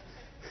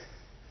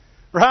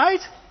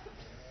 Right?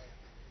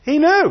 He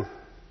knew.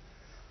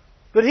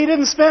 But he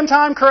didn't spend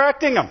time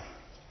correcting them.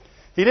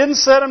 He didn't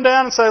set them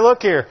down and say,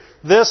 look here,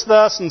 this,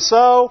 thus, and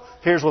so.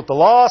 Here's what the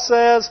law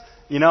says.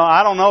 You know,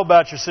 I don't know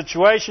about your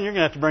situation. You're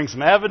going to have to bring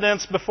some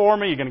evidence before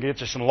me. You're going to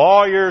get you some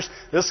lawyers.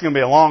 This is going to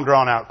be a long,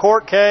 drawn-out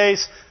court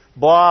case.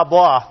 Blah,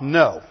 blah.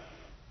 No.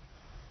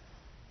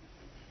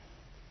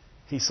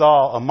 He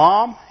saw a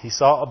mom. He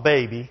saw a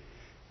baby.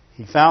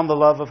 He found the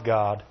love of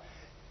God.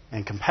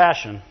 And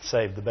compassion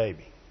saved the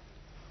baby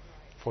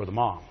for the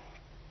mom.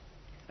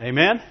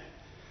 Amen?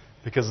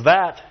 Because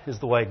that is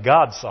the way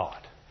God saw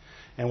it.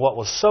 And what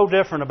was so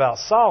different about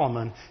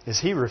Solomon is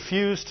he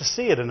refused to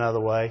see it another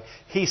way.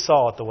 He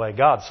saw it the way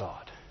God saw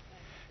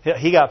it.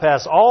 He got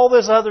past all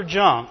this other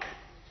junk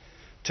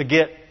to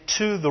get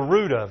to the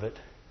root of it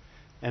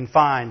and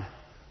find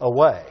a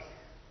way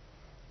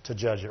to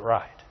judge it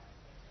right.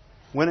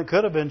 When it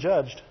could have been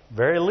judged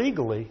very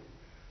legally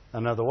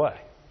another way.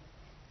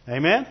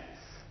 Amen?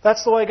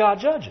 That's the way God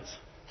judges.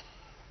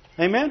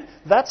 Amen?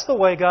 That's the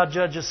way God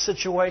judges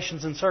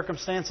situations and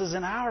circumstances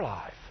in our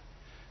life.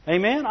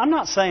 Amen? I'm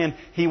not saying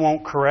He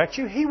won't correct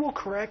you. He will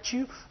correct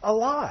you a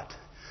lot.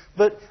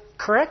 But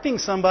correcting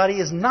somebody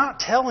is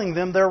not telling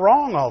them they're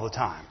wrong all the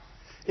time.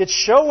 It's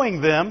showing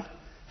them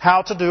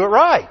how to do it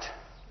right.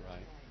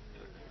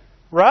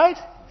 Right?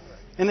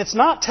 And it's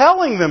not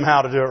telling them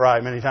how to do it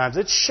right many times.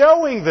 It's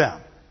showing them.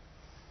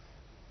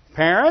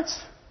 Parents,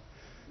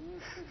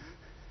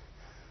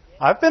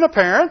 I've been a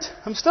parent.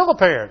 I'm still a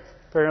parent.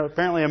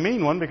 Apparently a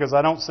mean one because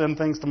I don't send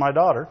things to my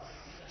daughter.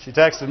 She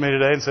texted me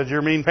today and said,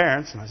 you're mean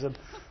parents. And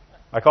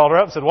I called her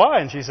up and said, why?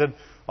 And she said,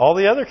 all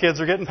the other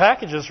kids are getting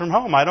packages from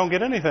home. I don't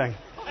get anything.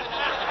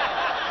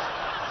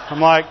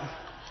 I'm like,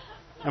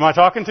 am I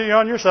talking to you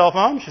on your cell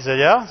phone? She said,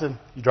 yeah. I said,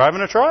 you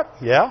driving a truck?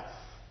 Yeah.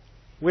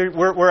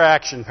 We're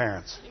action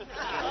parents.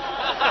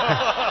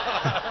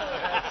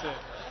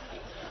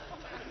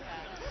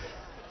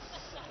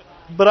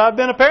 But I've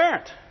been a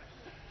parent.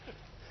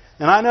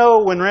 And I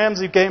know when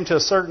Ramsey came to a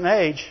certain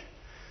age,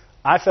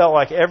 I felt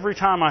like every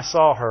time I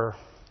saw her,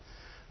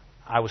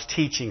 I was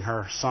teaching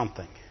her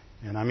something.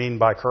 And I mean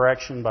by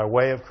correction, by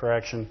way of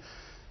correction.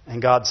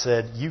 And God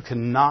said, you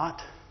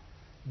cannot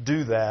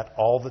do that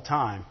all the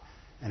time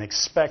and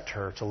expect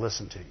her to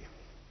listen to you.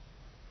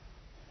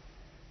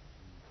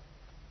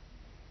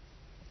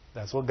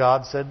 That's what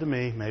God said to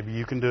me. Maybe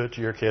you can do it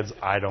to your kids.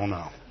 I don't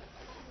know.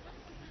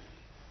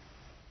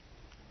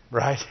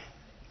 Right?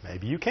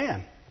 Maybe you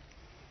can.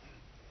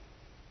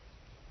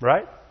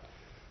 Right?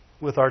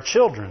 With our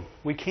children,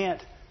 we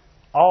can't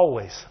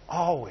always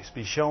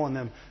be showing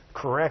them,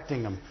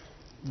 correcting them,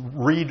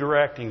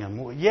 redirecting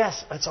them.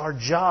 Yes, it's our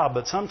job,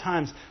 but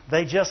sometimes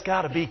they just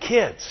got to be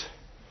kids.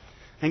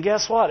 And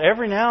guess what?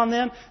 Every now and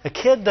then, a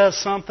kid does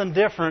something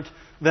different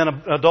than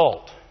an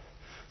adult.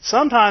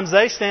 Sometimes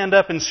they stand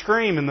up and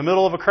scream in the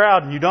middle of a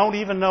crowd and you don't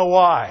even know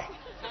why.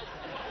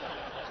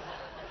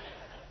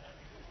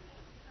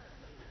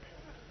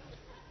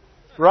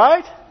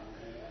 Right?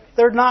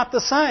 They're not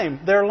the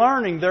same. They're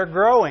learning. They're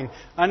growing.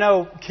 I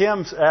know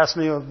Kim asked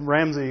me if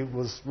Ramsey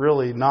was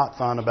really not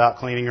fun about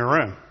cleaning her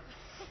room.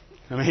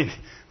 I mean,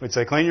 we'd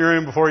say, clean your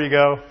room before you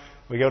go.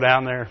 We go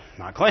down there,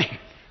 not clean.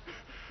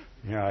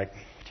 You know, like,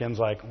 Kim's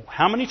like,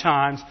 how many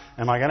times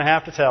am I going to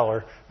have to tell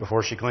her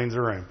before she cleans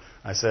her room?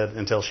 I said,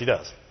 until she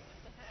does.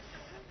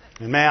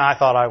 And man, I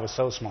thought I was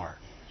so smart.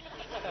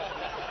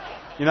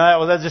 You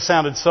know, that just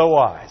sounded so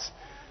wise.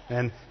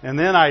 And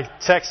then I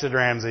texted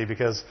Ramsey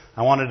because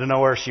I wanted to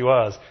know where she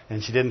was,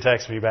 and she didn't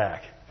text me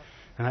back.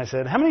 And I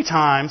said, how many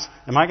times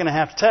am I going to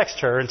have to text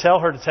her and tell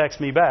her to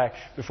text me back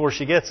before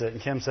she gets it?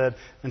 And Kim said,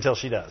 until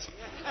she does.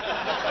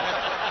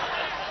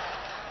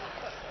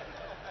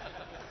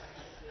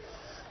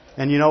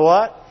 And you know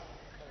what?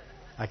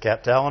 I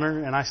kept telling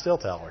her, and I still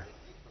tell her.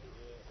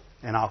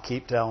 And I'll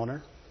keep telling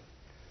her.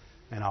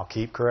 And I'll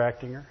keep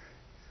correcting her.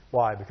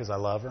 Why? Because I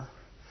love her.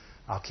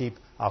 I'll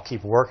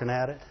keep working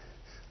at it.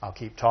 I'll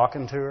keep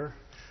talking to her.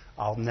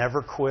 I'll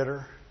never quit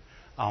her.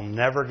 I'll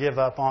never give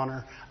up on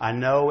her. I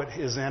know it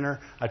is in her.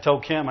 I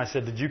told Kim, I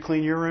said, did you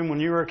clean your room when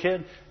you were a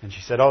kid? And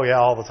she said, oh yeah,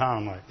 all the time.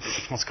 I'm like,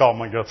 let's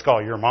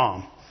call your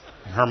mom.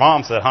 And her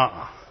mom said,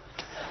 huh.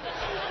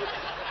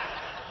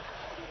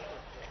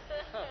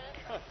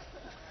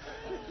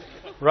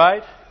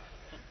 Right?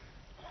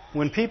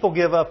 When people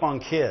give up on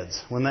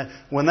kids, when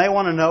they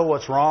want to know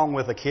what's wrong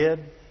with a kid,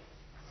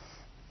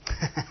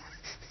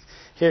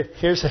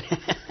 here's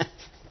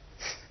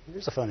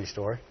a funny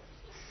story.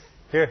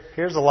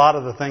 Here's a lot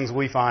of the things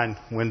we find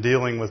when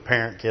dealing with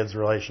parent-kids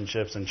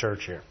relationships in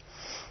church here.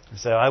 They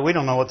say, we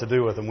don't know what to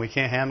do with them. We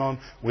can't handle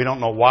them. We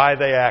don't know why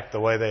they act the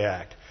way they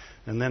act.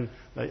 And then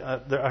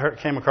I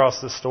came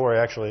across this story.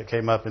 Actually, it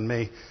came up in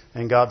me.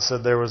 And God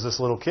said there was this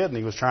little kid, and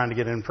he was trying to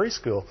get in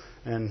preschool.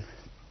 And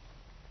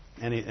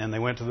they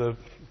went to the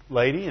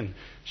lady, and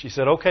she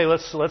said, okay,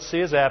 let's see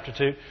his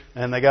aptitude.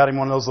 And they got him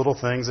one of those little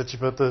things that you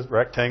put the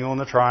rectangle and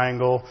the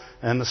triangle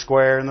and the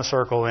square and the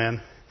circle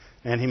in.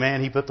 And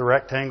he put the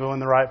rectangle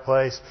in the right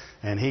place,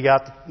 and he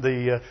got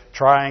the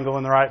triangle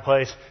in the right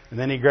place, and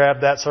then he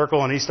grabbed that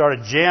circle and he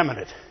started jamming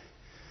it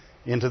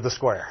into the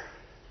square.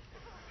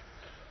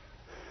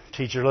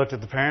 Teacher looked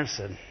at the parents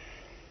and said,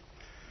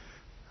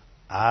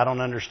 I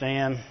don't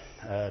understand.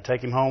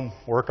 Take him home,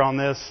 work on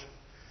this,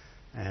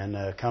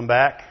 and come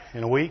back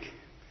in a week,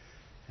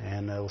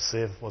 and we'll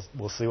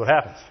see what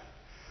happens.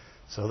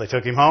 So they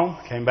took him home,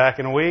 came back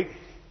in a week,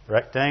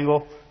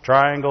 rectangle,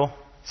 triangle,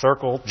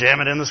 circle, jam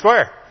it in the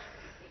square.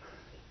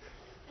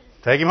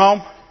 Take him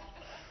home.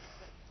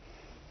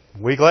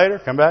 A week later,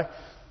 come back.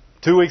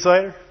 2 weeks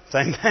later,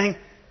 same thing.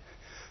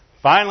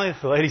 Finally,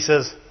 the lady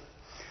says,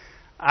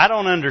 I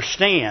don't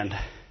understand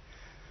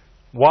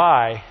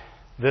why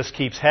this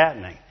keeps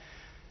happening.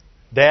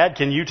 Dad,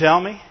 can you tell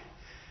me?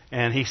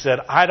 And he said,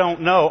 I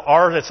don't know.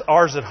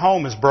 Ours at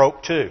home is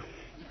broke too.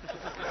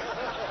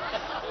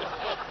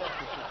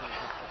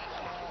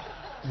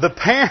 The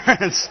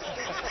parents,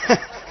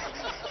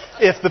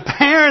 if the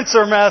parents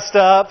are messed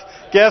up,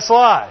 guess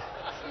what?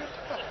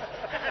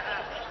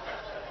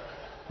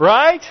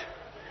 Right?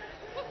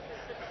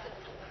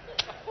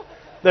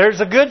 There's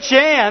a good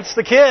chance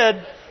the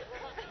kid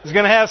is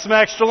going to have some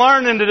extra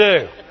learning to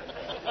do.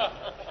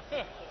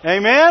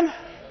 Amen?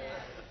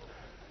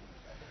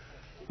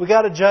 We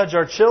got to judge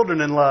our children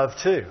in love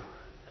too.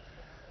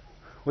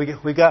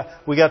 We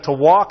got to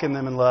walk in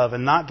them in love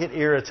and not get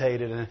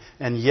irritated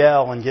and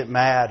yell and get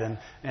mad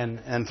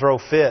and throw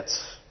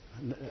fits.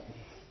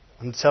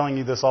 I'm telling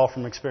you this all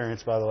from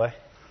experience, by the way.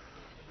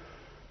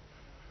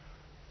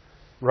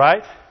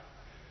 Right?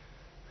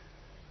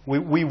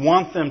 We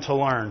want them to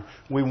learn.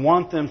 We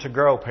want them to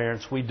grow,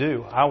 parents. We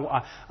do.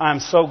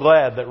 I'm so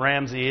glad that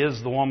Ramsey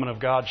is the woman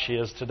of God she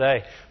is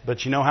today.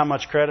 But you know how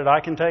much credit I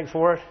can take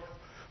for it?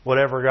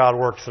 Whatever God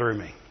worked through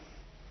me.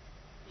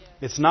 Yeah.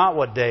 It's not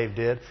what Dave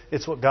did.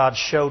 It's what God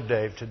showed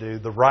Dave to do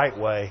the right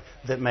way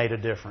that made a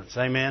difference.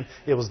 Amen?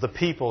 It was the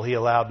people He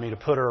allowed me to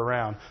put her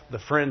around, the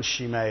friends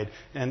she made.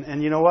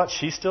 And you know what?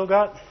 She still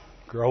got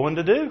growing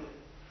to do.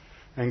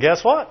 And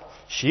guess what?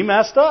 She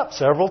messed up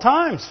several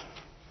times.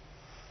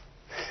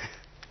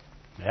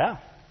 Yeah.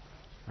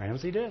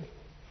 Ramsey did.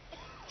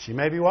 She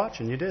may be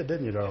watching. You did,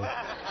 didn't you, darling?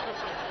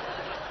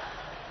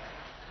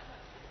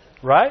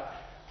 Right?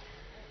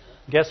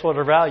 Guess what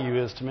her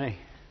value is to me?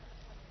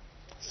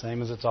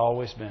 Same as it's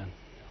always been.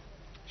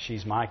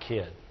 She's my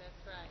kid.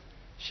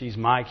 She's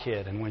my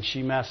kid. And when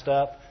she messed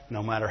up,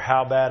 no matter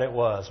how bad it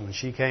was, when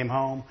she came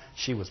home,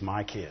 she was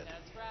my kid.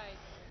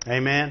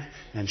 Amen.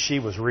 And she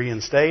was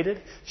reinstated.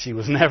 She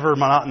was never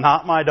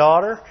not my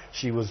daughter.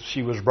 She was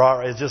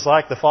brought. It's just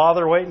like the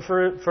father waiting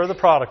for the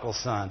prodigal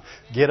son.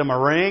 Get him a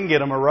ring,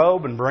 get him a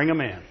robe, and bring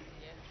him in.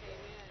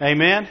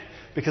 Amen.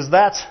 Because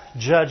that's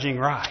judging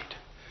right.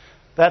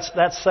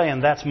 That's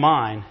saying that's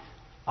mine.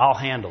 I'll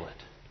handle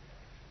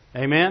it.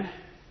 Amen.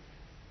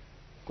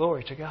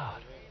 Glory to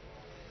God.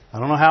 I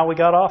don't know how we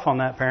got off on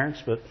that,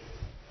 parents, but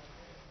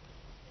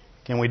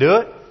can we do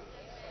it?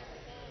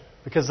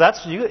 Because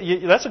that's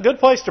a good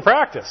place to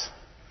practice.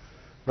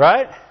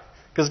 Right?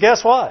 Because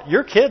guess what?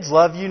 Your kids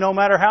love you no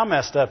matter how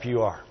messed up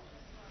you are.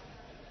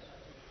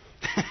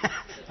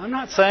 I'm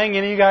not saying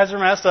any of you guys are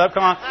messed up.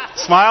 Come on.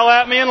 Smile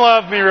at me and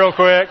love me real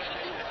quick.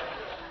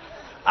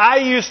 I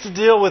used to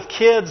deal with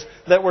kids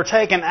that were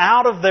taken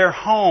out of their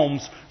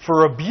homes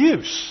for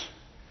abuse.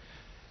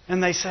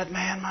 And they said,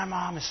 man, my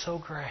mom is so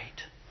great.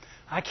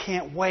 I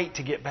can't wait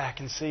to get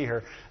back and see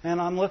her.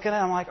 And I'm looking at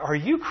her, I'm like, are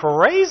you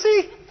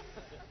crazy?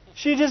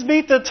 She just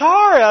beat the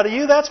tar out of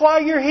you. That's why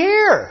you're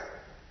here.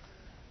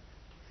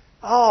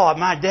 Oh,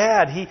 my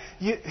dad,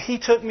 he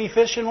took me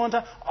fishing one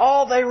time.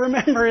 All they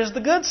remember is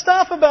the good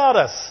stuff about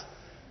us.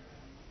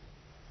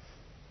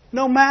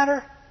 No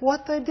matter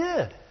what they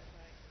did.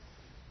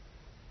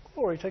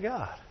 Glory to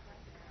God.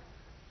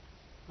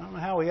 I don't know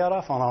how we got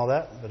off on all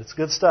that, but it's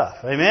good stuff.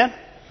 Amen?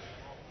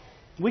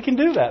 We can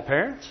do that,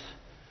 parents.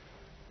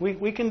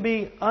 We can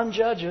be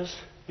unjudges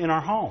in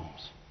our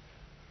homes.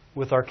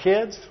 With our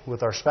kids,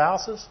 with our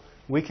spouses,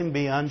 we can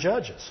be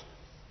unjudges.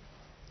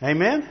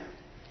 Amen?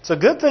 It's a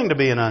good thing to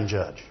be an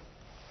unjudge.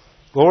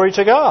 Glory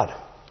to God.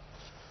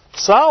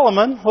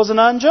 Solomon was an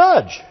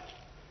unjudge.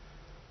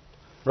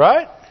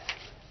 Right?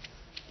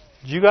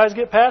 Did you guys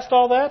get past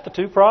all that? The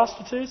 2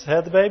 prostitutes that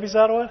had the babies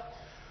out of it?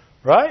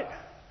 Right?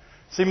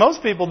 See,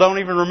 most people don't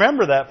even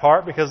remember that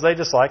part because they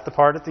just like the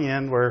part at the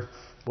end where,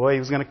 boy, he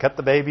was going to cut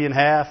the baby in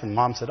half and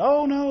mom said,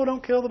 oh no,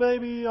 don't kill the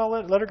baby. I'll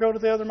let her go to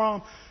the other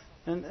mom.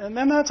 And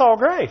then that's all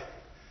great.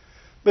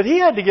 But he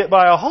had to get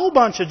by a whole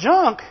bunch of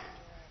junk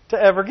to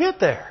ever get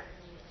there.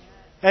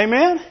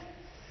 Amen?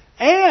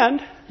 And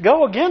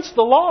go against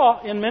the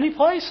law in many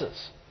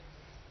places.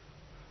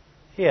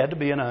 He had to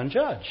be an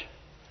unjudge.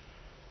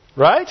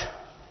 Right?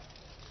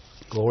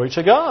 Glory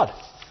to God.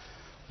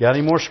 Got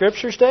any more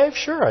scriptures, Dave?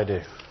 Sure I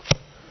do.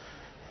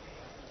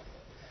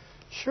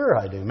 Sure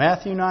I do.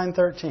 Matthew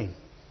 9:13.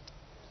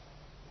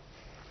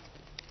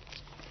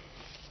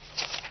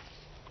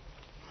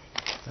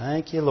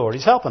 Thank you, Lord.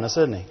 He's helping us,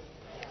 isn't He?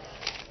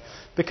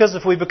 Because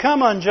if we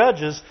become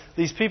unjudges,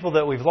 these people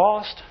that we've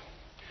lost,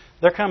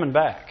 they're coming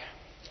back.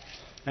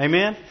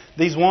 Amen?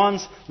 These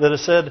ones that have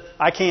said,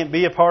 I can't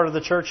be a part of the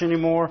church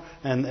anymore,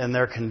 and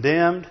they're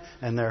condemned,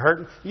 and they're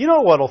hurting. You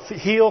know what will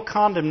heal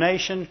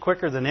condemnation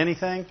quicker than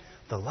anything?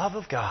 The love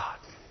of God.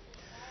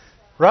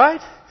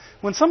 Right?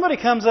 When somebody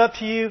comes up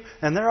to you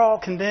and they're all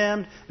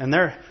condemned and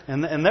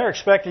they're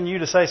expecting you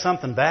to say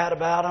something bad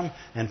about them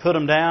and put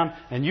them down,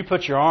 and you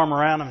put your arm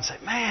around them and say,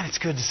 man, it's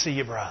good to see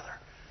you, brother.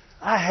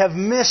 I have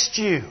missed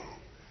you.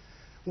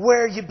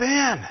 Where you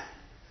been?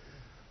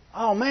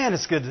 Oh man,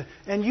 it's good.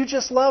 And you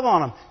just love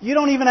on them. You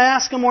don't even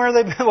ask them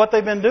what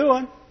they've been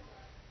doing.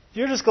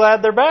 You're just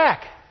glad they're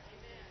back.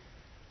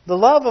 The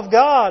love of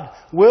God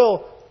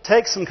will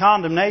take some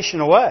condemnation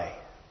away.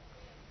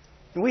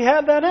 And we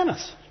have that in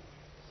us.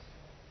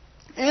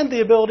 And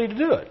the ability to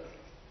do it.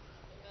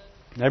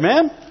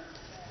 Amen?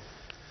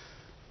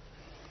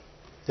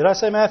 Did I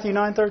say Matthew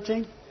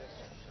 9:13?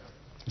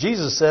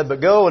 Jesus said, but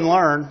go and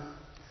learn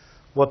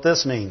what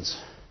this means.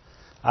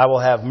 I will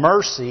have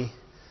mercy,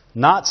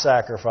 not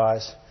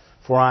sacrifice,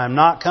 for I am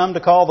not come to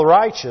call the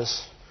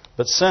righteous,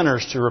 but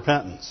sinners to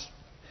repentance.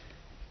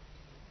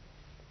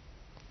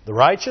 The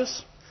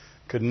righteous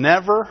could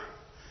never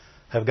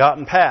have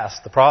gotten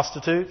past the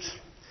prostitutes.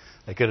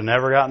 They could have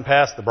never gotten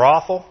past the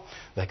brothel.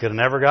 They could have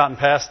never gotten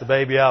past the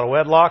baby out of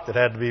wedlock that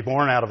had to be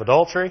born out of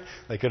adultery.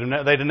 They'd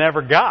have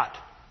never got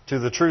to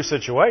the true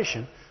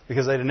situation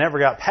because they'd have never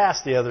got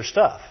past the other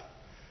stuff.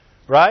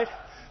 Right?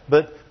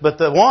 But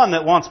the one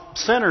that wants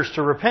sinners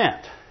to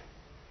repent.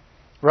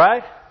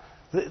 Right?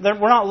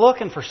 We're not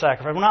looking for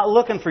sacrifice. We're not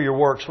looking for your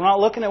works. We're not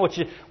looking at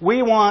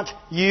we want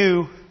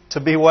you to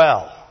be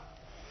well.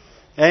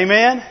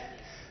 Amen?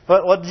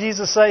 But what did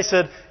Jesus say? He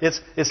said,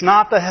 it's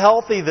not the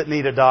healthy that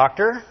need a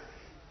doctor.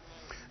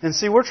 And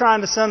see, we're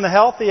trying to send the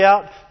healthy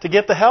out to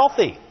get the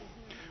healthy.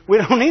 We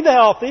don't need the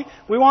healthy.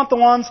 We want the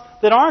ones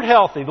that aren't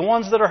healthy, the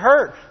ones that are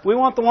hurt. We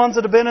want the ones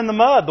that have been in the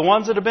mud, the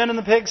ones that have been in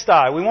the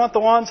pigsty. We want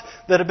the ones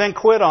that have been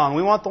quit on.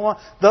 We want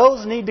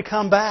those need to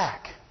come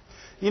back.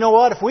 You know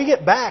what? If we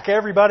get back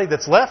everybody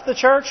that's left the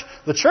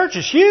church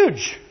is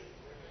huge.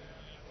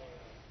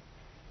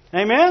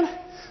 Amen?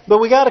 But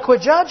we got to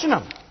quit judging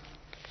them.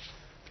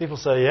 People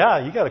say,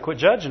 yeah, you got to quit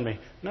judging me.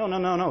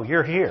 No.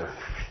 You're here.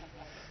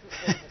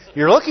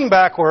 You're looking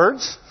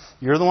backwards.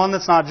 You're the one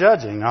that's not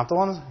judging, not the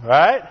one,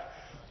 right?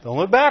 Don't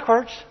look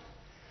backwards.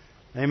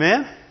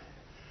 Amen?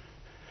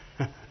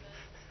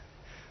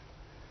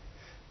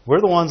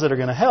 We're the ones that are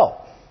going to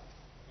help.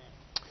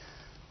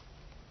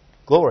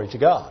 Glory to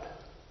God.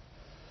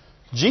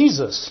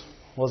 Jesus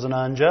was an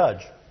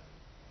unjudged.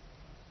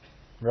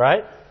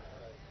 Right?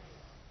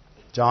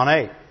 John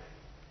 8.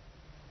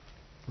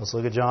 Let's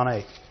look at John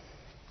 8.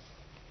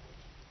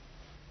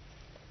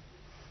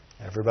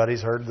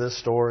 Everybody's heard this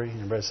story.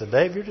 Everybody said,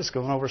 Dave, you're just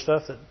going over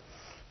stuff that,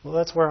 well,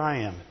 that's where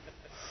I am.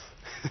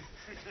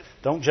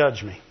 Don't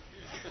judge me.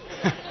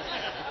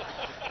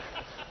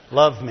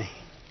 Love me.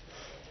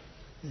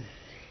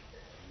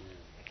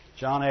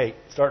 John 8,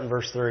 starting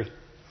verse 3.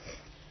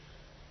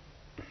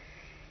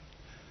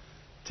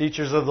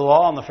 Teachers of the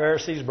law and the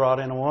Pharisees brought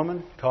in a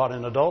woman caught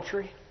in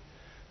adultery.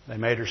 They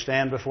made her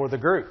stand before the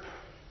group.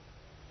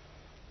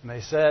 And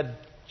they said,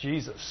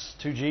 Jesus,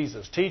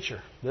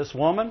 Teacher, this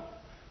woman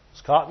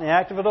was caught in the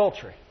act of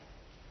adultery.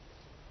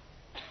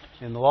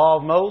 In the law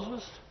of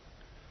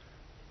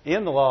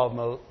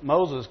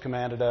Moses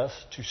commanded us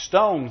to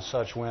stone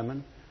such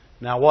women.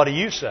 Now what do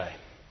you say?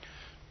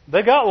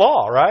 They got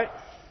law, right?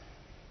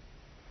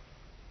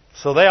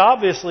 So they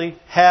obviously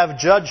have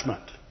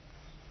judgment.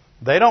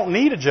 They don't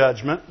need a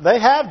judgment. They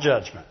have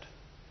judgment.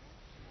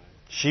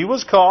 She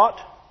was caught.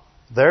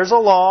 There's a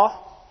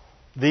law.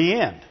 The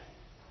end.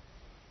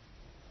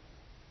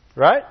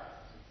 Right?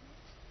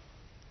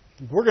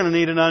 We're going to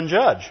need an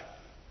unjudged.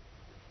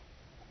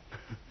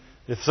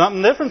 If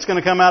something different's going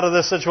to come out of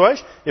this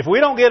situation, if we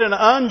don't get an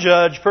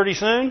unjudged pretty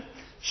soon,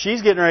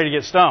 she's getting ready to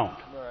get stoned.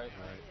 Right.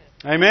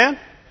 Amen?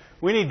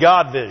 We need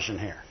God vision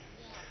here.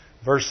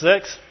 Verse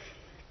 6.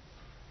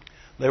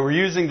 They were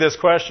using this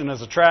question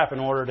as a trap in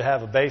order to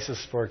have a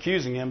basis for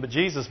accusing him, but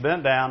Jesus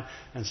bent down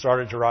and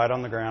started to write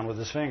on the ground with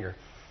his finger.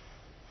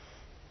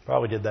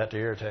 Probably did that to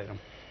irritate them.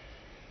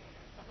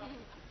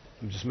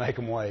 And just make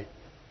them wait.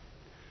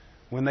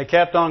 When they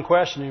kept on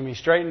questioning him, he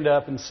straightened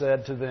up and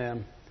said to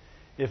them,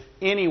 if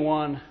any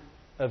one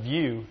of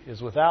you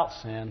is without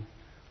sin,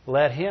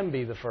 let him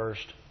be the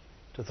first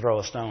to throw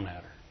a stone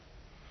at her.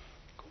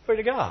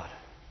 Glory to God.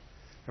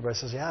 Everybody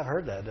says, yeah, I've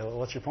heard that.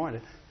 What's your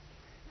point?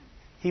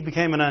 He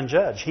became an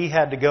unjudged. He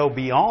had to go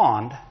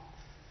beyond.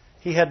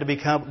 He had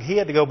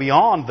to go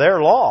beyond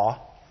their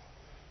law,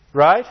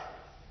 right?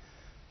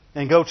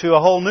 And go to a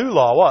whole new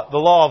law. What? The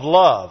law of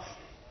love.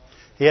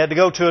 He had to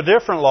go to a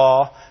different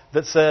law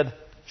that said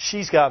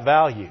she's got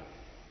value.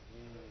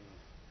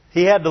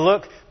 He had to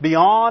look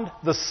beyond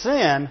the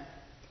sin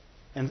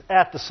and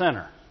at the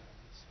sinner.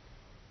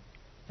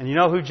 And you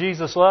know who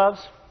Jesus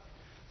loves?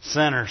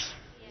 Sinners.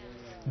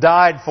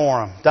 Died for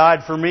them.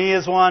 Died for me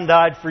as one.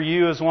 Died for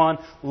you as one.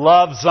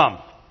 Loves them.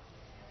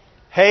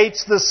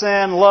 Hates the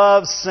sin.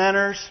 Loves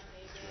sinners.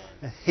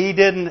 He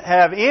didn't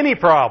have any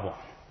problem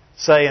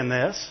saying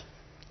this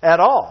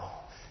at all.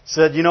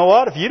 Said, you know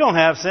what? If you don't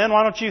have sin,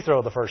 why don't you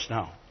throw the first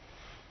stone?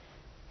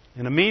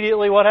 And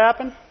immediately what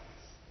happened?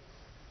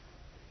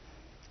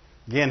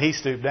 Again, he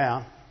stooped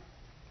down.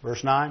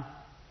 Verse 9.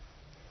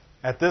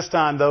 At this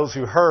time, those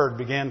who heard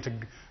began to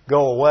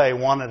go away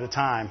one at a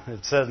time.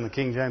 It says in the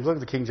King James. Look at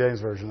the King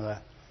James version of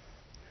that.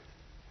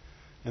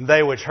 And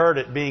they which heard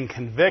it, being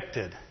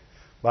convicted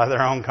by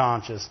their own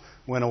conscience,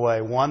 went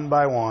away one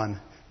by one,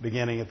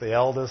 beginning at the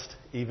eldest,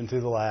 even to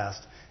the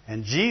last.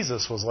 And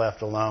Jesus was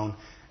left alone,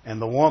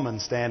 and the woman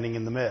standing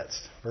in the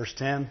midst. Verse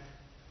 10.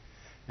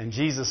 And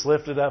Jesus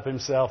lifted up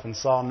himself and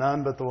saw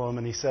none but the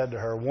woman. He said to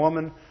her,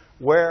 Woman,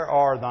 where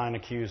are thine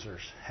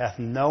accusers? Hath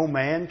no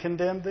man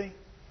condemned thee?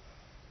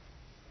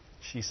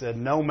 She said,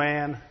 No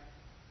man,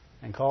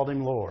 and called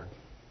him Lord.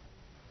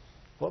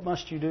 What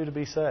must you do to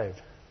be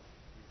saved?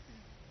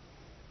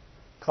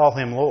 Call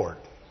him Lord.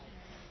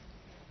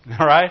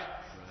 All right?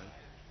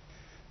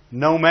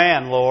 No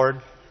man,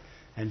 Lord.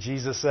 And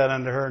Jesus said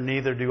unto her,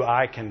 Neither do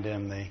I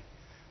condemn thee.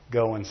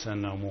 Go and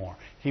sin no more.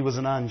 He was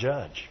an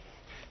unjudged.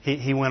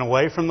 He went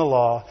away from the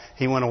law.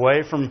 He went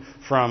away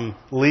from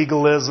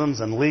legalisms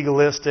and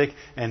legalistic.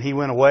 And he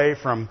went away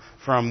from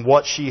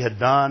what she had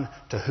done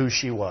to who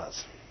she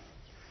was.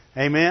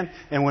 Amen?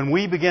 And when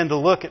we begin to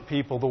look at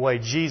people the way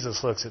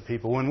Jesus looks at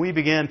people, when we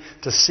begin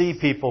to see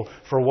people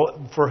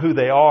for who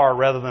they are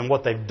rather than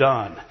what they've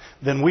done,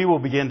 then we will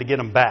begin to get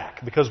them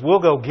back. Because we'll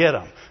go get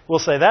them. We'll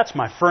say, that's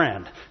my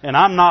friend, and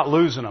I'm not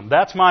losing them.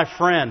 That's my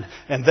friend,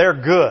 and they're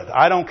good.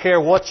 I don't care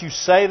what you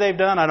say they've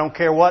done. I don't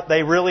care what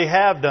they really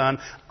have done.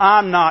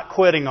 I'm not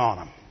quitting on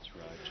them.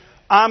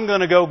 I'm going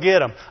to go get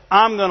them.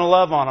 I'm going to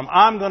love on them.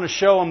 I'm going to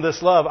show them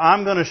this love.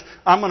 I'm going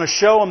to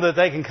show them that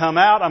they can come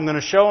out. I'm going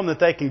to show them that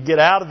they can get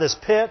out of this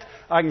pit.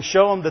 I can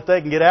show them that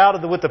they can get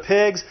out with the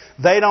pigs.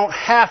 They don't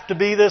have to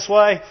be this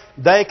way.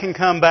 They can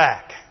come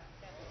back.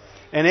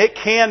 And it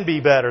can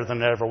be better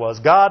than it ever was.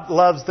 God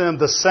loves them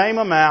the same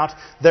amount.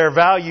 Their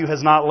value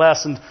has not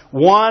lessened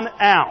 1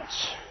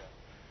 ounce.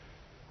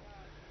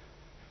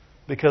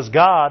 Because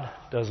God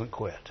doesn't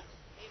quit.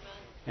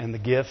 And the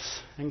gifts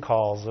and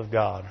calls of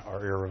God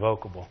are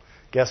irrevocable.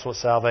 Guess what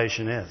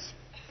salvation is?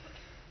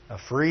 A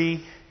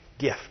free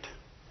gift.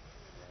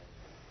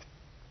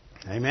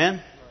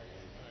 Amen?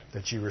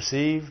 That you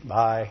receive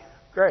by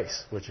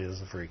grace, which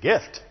is a free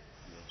gift.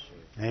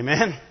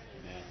 Amen?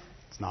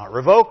 It's not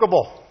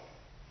revocable.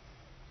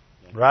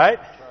 Right?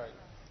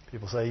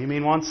 People say, you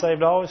mean once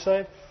saved, always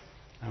saved?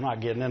 I'm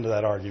not getting into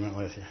that argument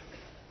with you.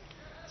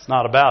 It's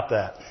not about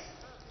that.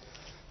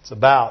 It's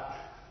about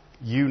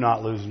you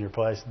not losing your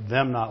place,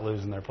 them not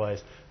losing their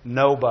place.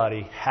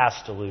 Nobody has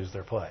to lose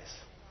their place.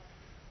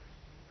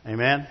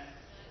 Amen?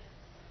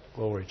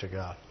 Glory to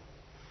God.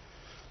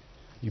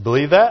 You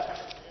believe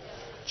that?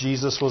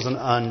 Jesus was an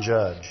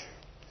unjudge.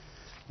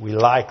 We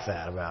like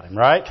that about Him,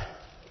 right?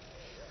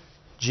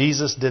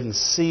 Jesus didn't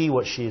see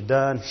what she had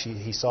done.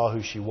 He saw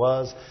who she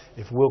was.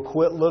 If we'll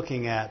quit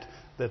looking at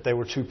that they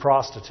were two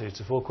prostitutes,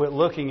 if we'll quit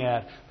looking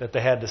at that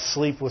they had to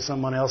sleep with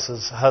someone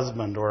else's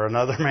husband or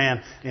another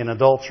man in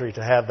adultery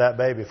to have that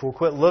baby, if we'll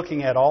quit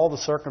looking at all the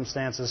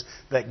circumstances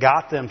that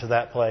got them to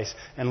that place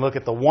and look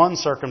at the one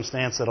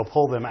circumstance that'll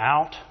pull them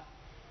out,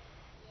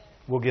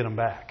 we'll get them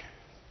back.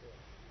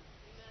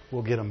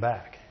 We'll get them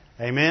back.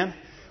 Amen?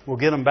 We'll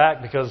get them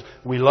back because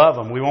we love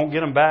them. We won't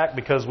get them back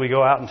because we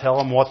go out and tell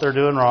them what they're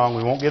doing wrong.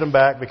 We won't get them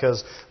back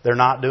because they're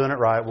not doing it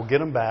right. We'll get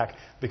them back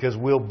because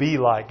we'll be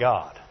like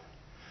God.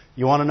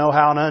 You want to know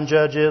how an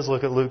unjudge is?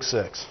 Look at Luke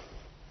 6.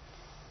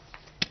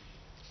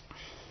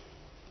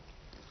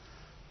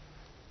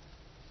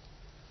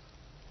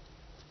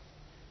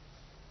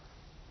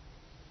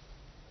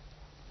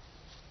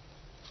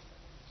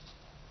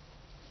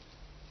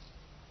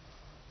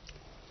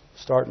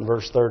 Start in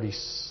verse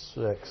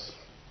 36.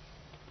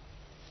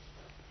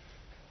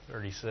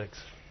 36.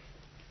 It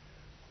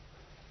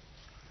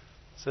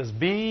says,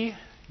 "Be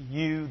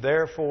you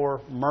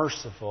therefore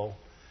merciful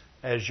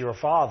as your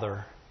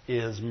Father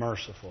is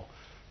merciful."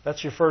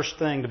 That's your first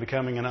thing to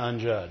becoming an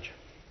unjudge.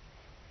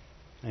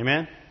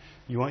 Amen?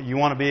 You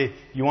want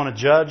to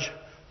judge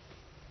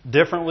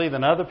differently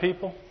than other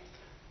people?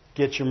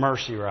 Get your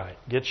mercy right.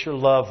 Get your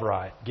love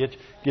right.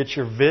 Get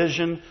your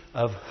vision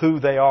of who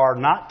they are,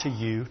 not to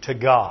you, to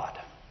God.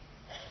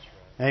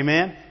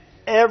 Amen?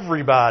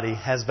 Everybody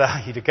has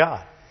value to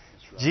God.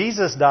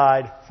 Jesus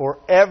died for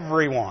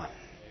everyone.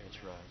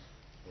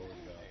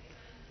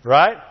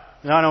 Right?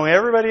 Now, I know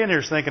everybody in here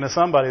is thinking of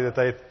somebody that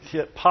they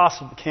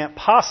can't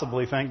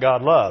possibly think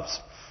God loves.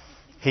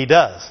 He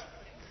does.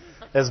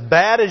 As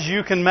bad as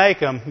you can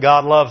make them,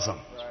 God loves them.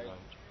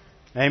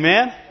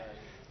 Amen?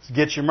 So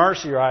get your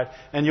mercy right,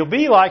 and you'll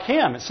be like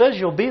Him. It says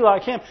you'll be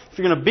like Him. If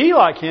you're going to be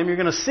like Him, you're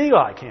going to see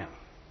like Him.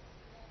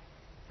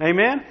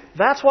 Amen?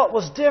 That's what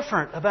was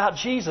different about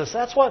Jesus.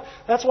 That's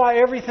why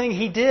everything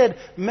He did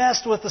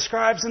messed with the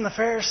scribes and the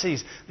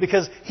Pharisees.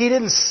 Because He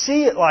didn't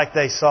see it like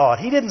they saw it.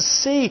 He didn't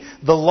see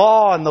the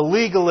law and the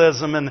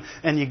legalism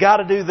and you got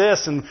to do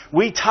this and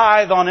we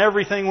tithe on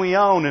everything we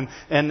own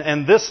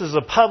and this is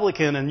a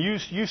publican and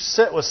you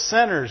sit with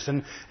sinners.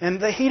 And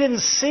He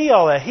didn't see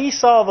all that. He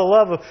saw the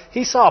love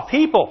He saw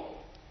people.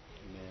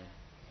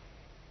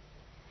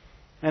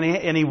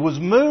 And he was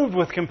moved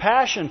with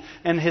compassion,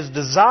 and His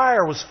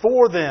desire was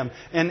for them,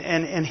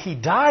 and He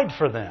died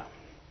for them.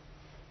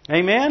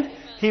 Amen?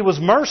 He was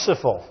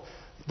merciful.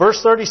 Verse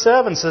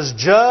 37 says,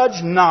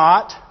 "Judge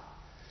not."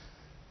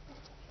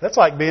 That's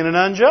like being an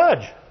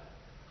unjudge.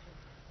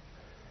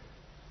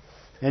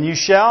 "And you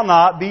shall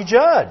not be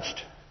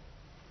judged."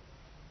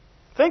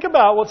 Think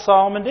about what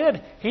Solomon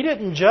did. He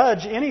didn't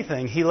judge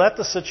anything. He let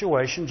the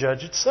situation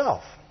judge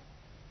itself.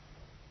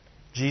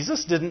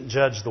 Jesus didn't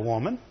judge the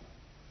woman.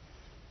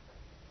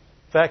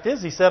 Fact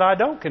is, He said, "I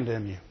don't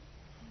condemn you."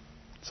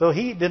 So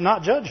He did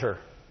not judge her.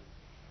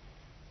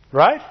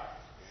 Right?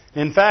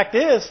 In fact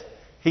is,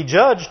 He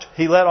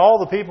let all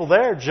the people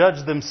there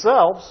judge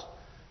themselves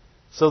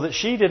so that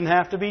she didn't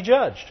have to be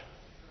judged.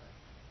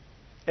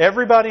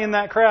 Everybody in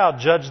that crowd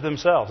judged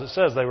themselves. It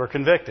says they were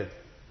convicted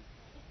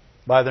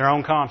by their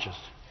own conscience.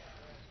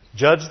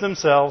 Judged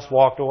themselves,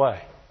 walked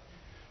away.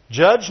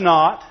 Judge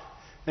not,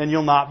 and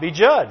you'll not be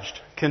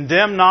judged.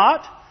 Condemn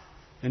not,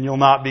 and you'll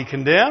not be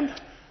condemned.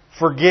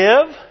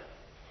 Forgive,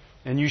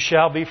 and you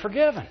shall be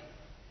forgiven.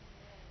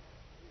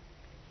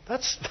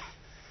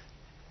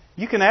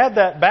 You can add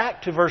that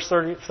back to verse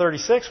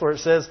 36 where it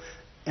says,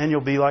 "And you'll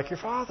be like your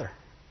Father."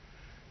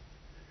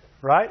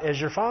 Right?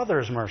 As your Father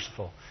is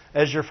merciful.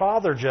 As your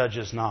Father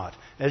judges not.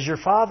 As your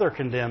Father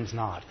condemns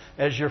not.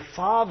 As your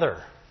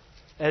Father.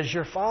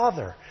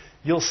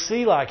 You'll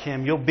see like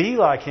Him. You'll be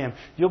like Him.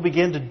 You'll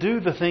begin to do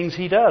the things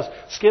He does.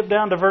 Skip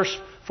down to verse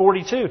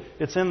 42.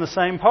 It's in the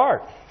same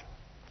part.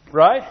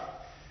 Right?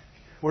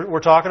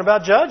 We're talking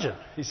about judging.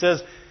 He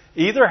says,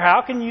 either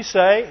how can you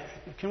say...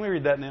 Can we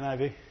read that in the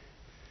NIV?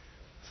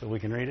 So we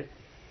can read it.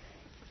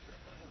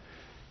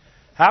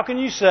 How can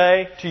you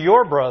say to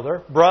your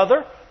brother,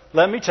 "Brother,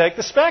 let me take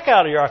the speck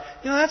out of your eye"?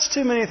 That's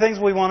too many things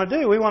we want to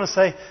do. We want to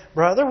say,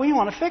 "Brother, we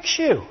want to fix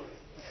you.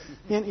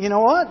 You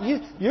know what?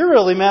 You're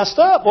really messed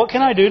up. What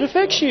can I do to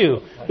fix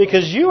you?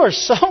 Because you are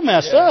so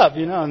messed up."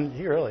 And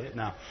you really...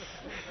 No.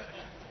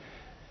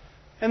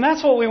 And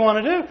that's what we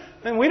want to do.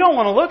 And we don't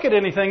want to look at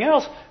anything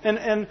else.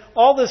 And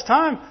all this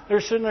time,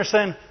 they're sitting there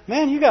saying,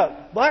 man, you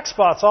got black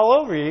spots all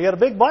over you. You got a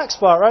big black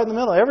spot right in the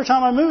middle. Every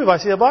time I move, I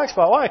see a black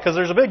spot. Why? Because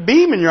there's a big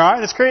beam in your eye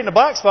and it's creating a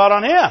black spot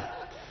on him.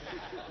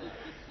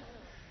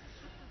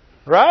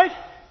 Right?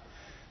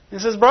 He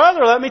says,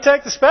 brother, let me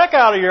take the speck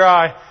out of your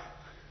eye.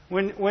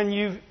 When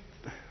you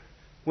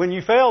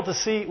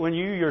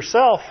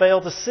yourself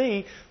fail to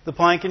see the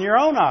plank in your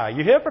own eye,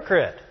 you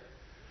hypocrite.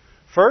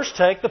 First,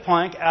 take the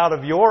plank out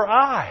of your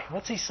eye.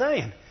 What's he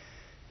saying?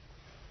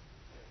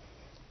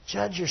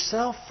 Judge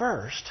yourself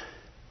first.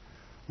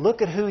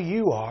 Look at who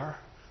you are.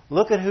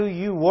 Look at who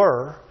you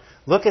were.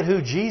 Look at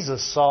who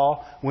Jesus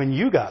saw when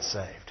you got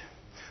saved.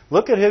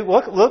 Look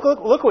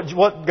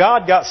what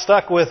God got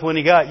stuck with when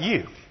He got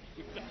you.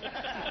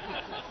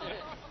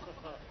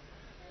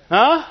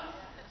 Huh?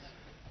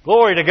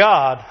 Glory to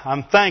God.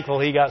 I'm thankful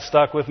He got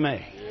stuck with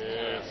me.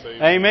 Yes,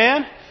 amen.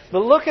 Amen?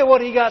 But look at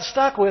what He got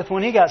stuck with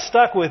when He got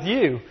stuck with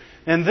you.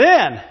 And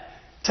then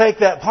take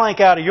that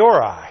plank out of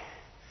your eye.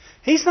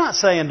 He's not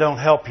saying don't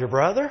help your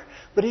brother.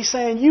 But He's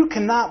saying you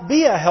cannot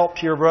be a help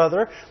to your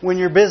brother when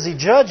you're busy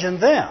judging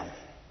them.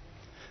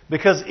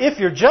 Because if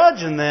you're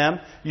judging them,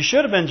 you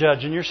should have been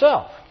judging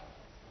yourself.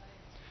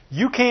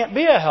 You can't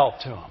be a help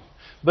to them.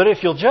 But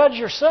if you'll judge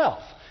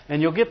yourself,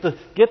 and you'll get the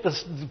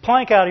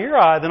plank out of your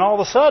eye, then all of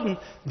a sudden,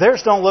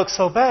 theirs don't look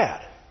so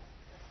bad.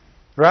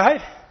 Right?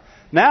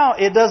 Now,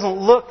 it doesn't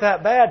look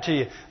that bad to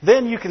you.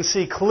 Then you can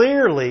see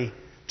clearly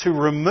to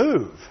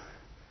remove.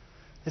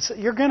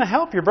 You're going to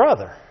help your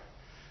brother.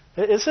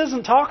 This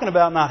isn't talking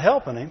about not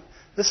helping him.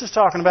 This is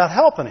talking about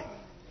helping him.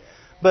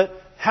 But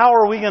how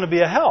are we going to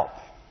be a help?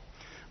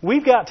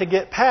 We've got to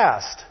get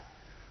past,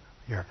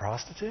 you're a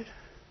prostitute?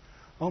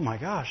 Oh my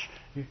gosh,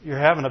 you're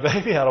having a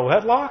baby out of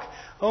wedlock?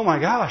 Oh my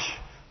gosh.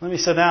 Let me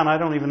sit down. I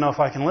don't even know if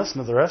I can listen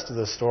to the rest of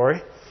this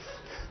story.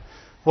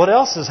 What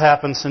else has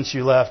happened since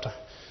you left?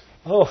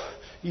 Oh,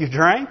 you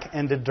drank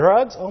and did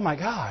drugs? Oh my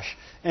gosh.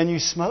 And you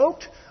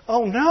smoked?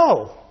 Oh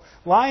no.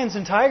 Lions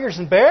and tigers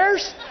and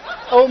bears?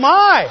 Oh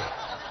my.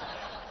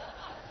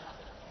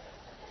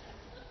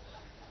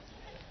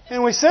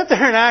 And we sit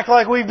there and act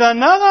like we've done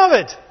none of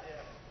it.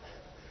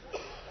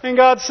 And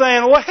God's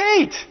saying,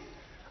 wait,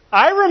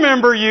 I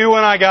remember you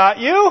when I got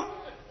you.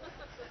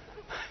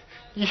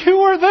 You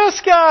were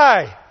this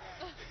guy.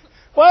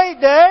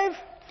 Wait, Dave,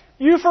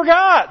 you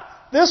forgot.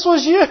 This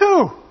was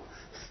you.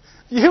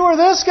 You were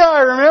this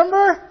guy,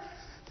 remember?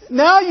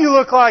 Now you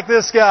look like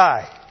this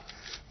guy.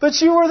 But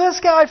you were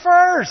this guy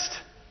first.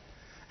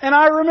 And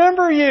I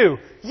remember you.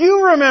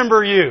 You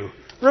remember you.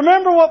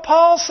 Remember what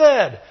Paul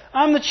said.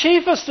 I'm the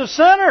chiefest of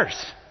sinners.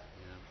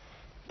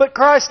 But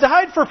Christ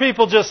died for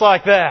people just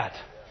like that.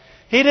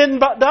 He didn't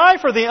die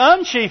for the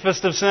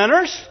unchiefest of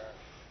sinners.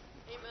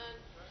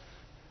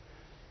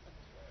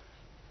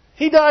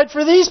 He died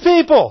for these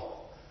people.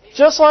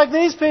 Just like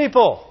these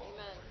people.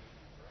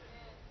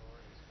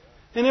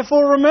 And if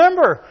we'll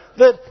remember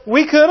that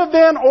we could have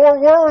been or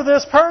were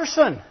this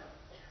person,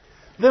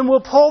 then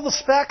we'll pull the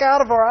speck out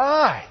of our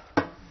eye.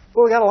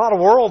 Boy, we got a lot of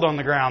world on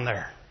the ground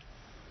there.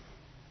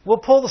 We'll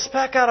pull the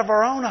speck out of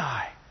our own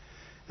eye.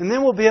 And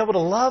then we'll be able to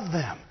love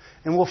them.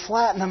 And we'll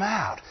flatten them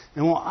out.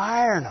 And we'll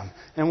iron them.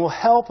 And we'll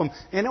help them.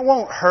 And it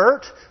won't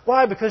hurt.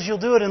 Why? Because you'll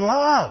do it in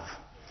love.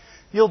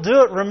 You'll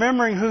do it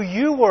remembering who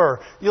you were.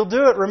 You'll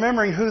do it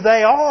remembering who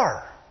they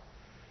are.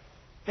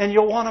 And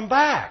you'll want them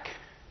back.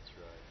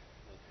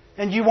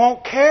 And you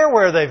won't care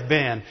where they've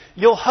been.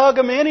 You'll hug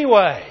them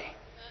anyway.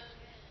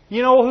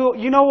 You know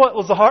what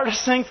was the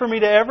hardest thing for me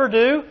to ever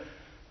do?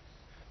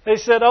 They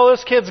said, oh,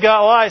 this kid's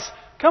got lice.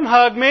 Come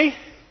hug me.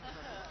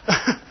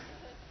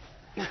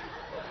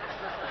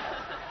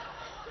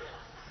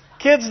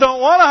 Kids don't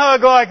want to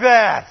hug like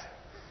that.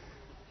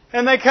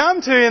 And they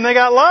come to you and they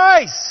got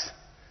lice.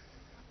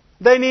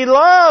 They need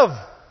love.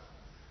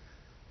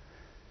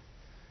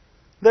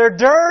 They're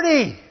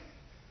dirty.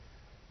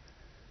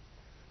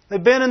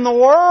 They've been in the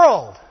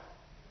world.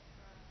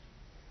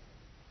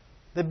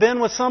 They've been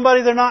with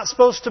somebody they're not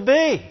supposed to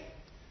be.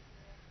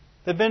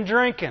 They've been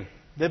drinking.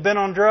 They've been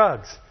on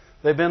drugs.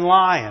 They've been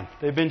lying.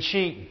 They've been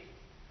cheating.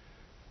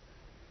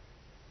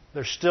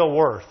 They're still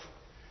worth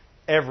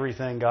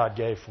everything God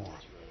gave for them.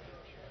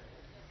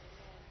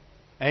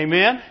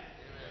 Amen?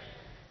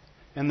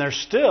 And they're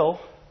still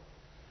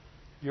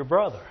your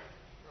brother.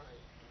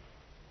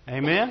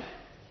 Amen?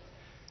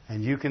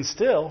 And you can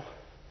still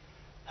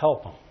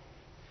help them.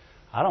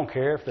 I don't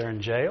care if they're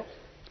in jail.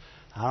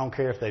 I don't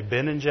care if they've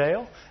been in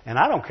jail. And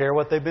I don't care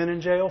what they've been in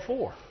jail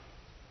for.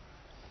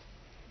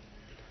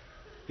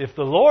 If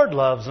the Lord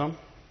loves them,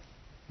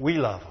 we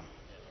love them.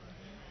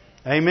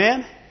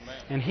 Amen?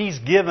 And He's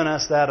given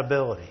us that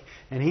ability.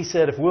 And He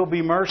said if we'll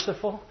be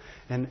merciful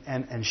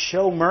and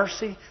show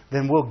mercy,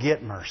 then we'll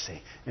get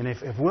mercy. And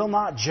if we'll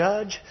not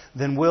judge,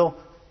 then we'll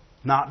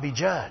not be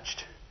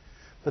judged.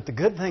 But the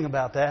good thing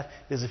about that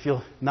is if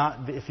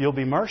you'll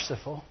be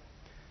merciful,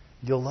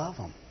 you'll love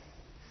them.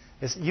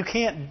 You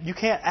can't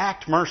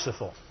act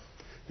merciful.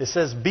 It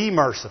says be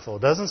merciful.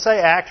 It doesn't say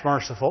act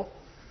merciful.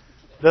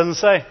 It doesn't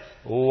say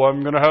Oh,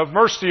 I'm going to have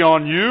mercy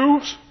on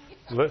you.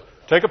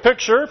 Take a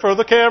picture for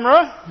the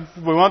camera.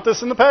 We want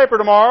this in the paper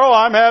tomorrow.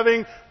 I'm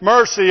having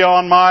mercy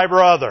on my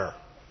brother.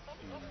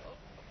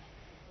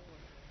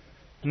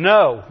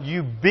 No,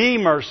 you be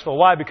merciful.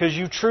 Why? Because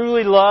you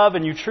truly love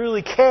and you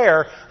truly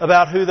care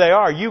about who they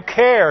are. You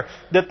care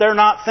that they're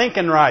not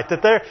thinking right.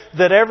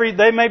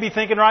 They may be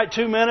thinking right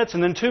 2 minutes,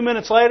 and then 2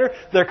 minutes later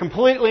they're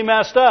completely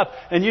messed up.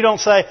 And you don't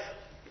say,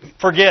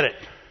 forget it.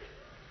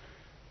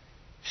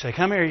 You say,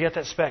 come here, you got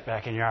that speck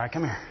back in your eye.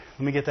 Come here,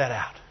 let me get that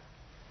out.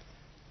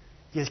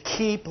 You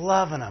keep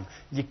loving them.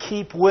 You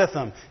keep with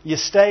them. You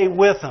stay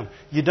with them.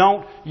 You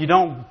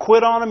don't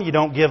quit on them. You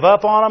don't give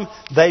up on them.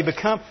 They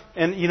become...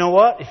 And you know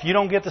what? If you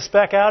don't get the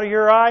speck out of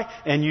your eye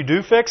and you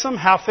do fix them,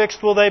 how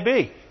fixed will they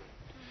be?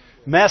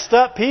 Messed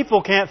up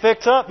people can't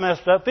fix up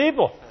messed up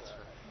people.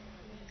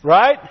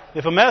 Right?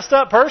 If a messed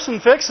up person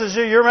fixes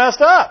you, you're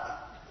messed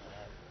up.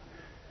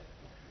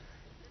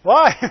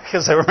 Why?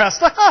 Because they were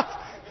messed up.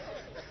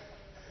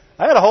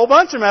 I had a whole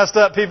bunch of messed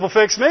up people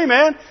fix me,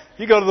 man.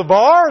 You go to the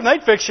bar and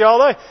they'd fix you all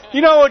day.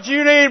 You know what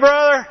you need,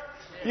 brother?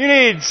 You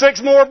need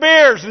 6 more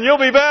beers and you'll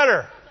be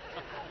better.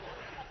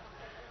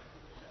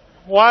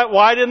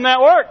 Why didn't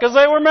that work? Because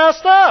they were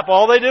messed up.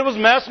 All they did was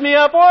mess me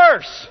up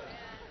worse.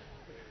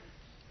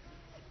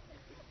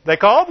 They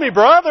called me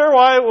brother.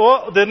 Why?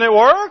 Well, didn't it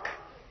work?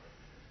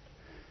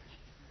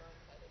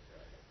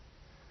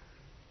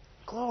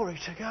 Glory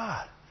to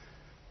God.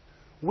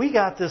 We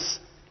got this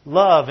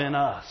love in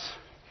us.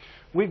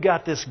 We've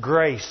got this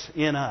grace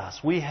in us.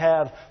 We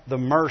have the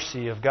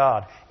mercy of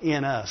God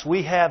in us.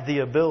 We have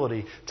the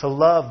ability to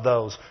love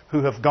those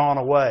who have gone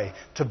away,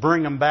 to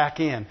bring them back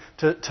in,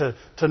 to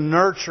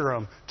nurture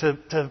them,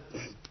 to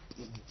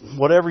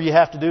whatever you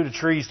have to do to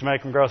trees to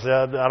make them grow.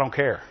 I don't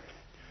care.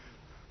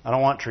 I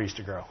don't want trees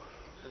to grow.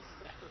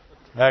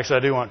 Actually,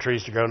 I do want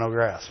trees to grow, no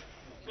grass.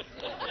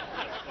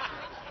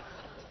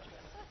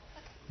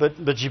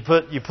 But you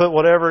put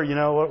whatever,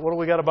 what do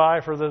we got to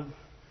buy for the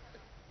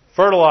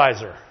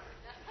fertilizer?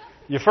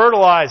 You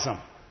fertilize them,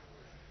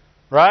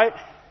 right?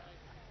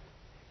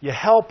 You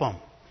help them.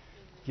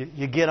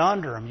 You get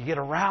under them. You get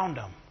around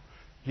them.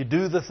 You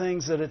do the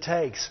things that it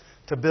takes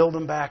to build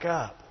them back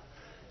up.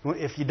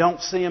 If you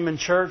don't see them in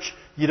church,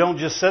 you don't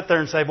just sit there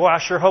and say, boy, I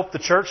sure hope the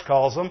church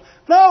calls them.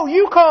 No,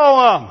 you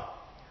call them.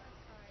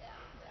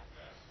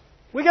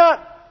 We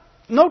got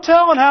no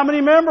telling how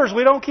many members.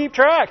 We don't keep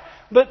track.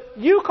 But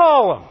you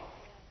call them.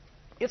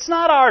 It's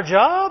not our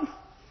job.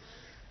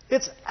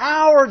 It's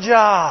our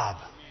job.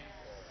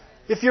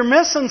 If you're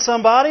missing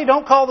somebody,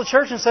 don't call the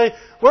church and say,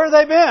 where have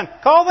they been?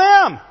 Call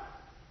them.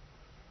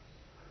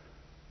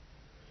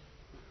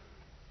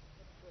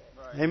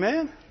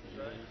 Amen?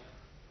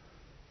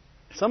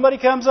 If somebody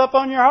comes up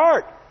on your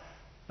heart,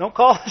 don't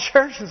call the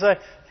church and say,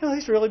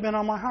 he's really been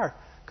on my heart.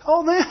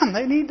 Call them.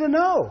 They need to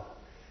know.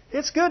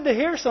 It's good to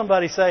hear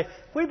somebody say,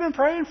 we've been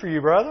praying for you,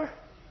 brother.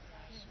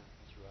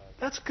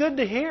 That's good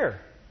to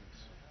hear.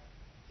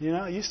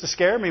 It used to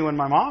scare me when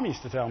my mom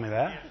used to tell me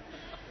that.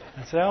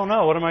 I'd say, oh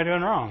no, what am I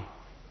doing wrong?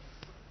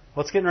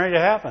 What's getting ready to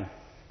happen?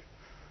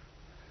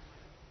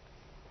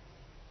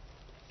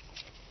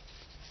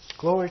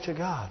 Glory to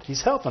God.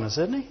 He's helping us,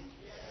 isn't He?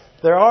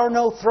 There are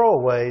no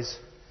throwaways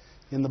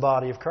in the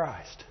body of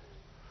Christ.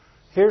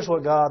 Here's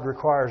what God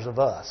requires of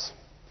us.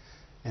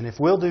 And if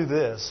we'll do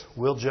this,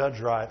 we'll judge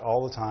right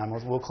all the time.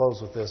 We'll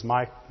close with this.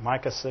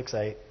 Micah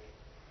 6:8.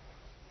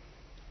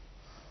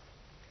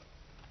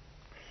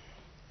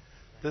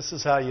 This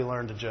is how you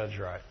learn to judge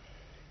right.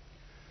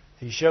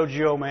 He showed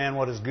you, O man,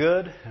 what is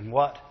good, and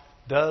what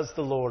does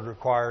the Lord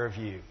require of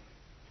you?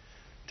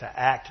 To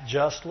act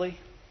justly,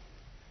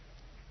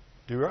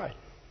 do right.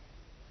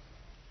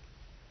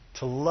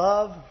 To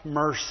love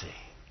mercy.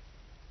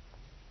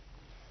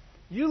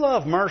 You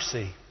love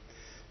mercy,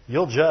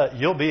 you'll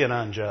be an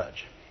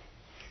unjudged.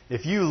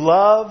 If you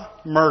love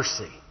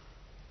mercy,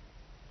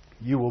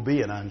 you will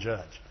be an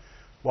unjudged.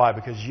 Why?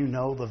 Because you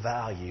know the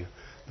value.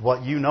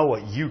 What you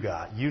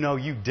got. You know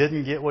you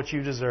didn't get what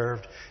you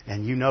deserved,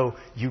 and you know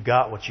you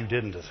got what you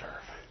didn't deserve.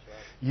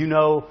 You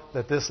know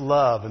that this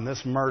love and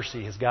this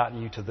mercy has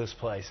gotten you to this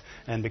place.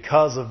 And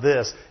because of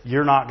this,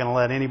 you're not going to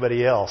let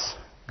anybody else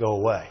go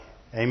away.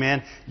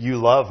 Amen? You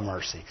love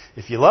mercy.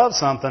 If you love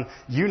something,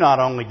 you not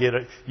only get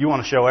it, you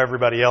want to show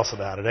everybody else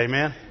about it.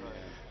 Amen?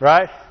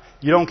 Right?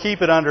 You don't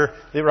keep it under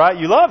it, right?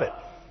 You love it.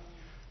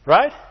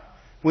 Right?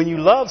 When you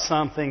love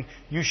something,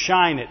 you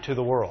shine it to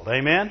the world.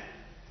 Amen?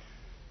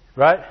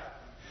 Right?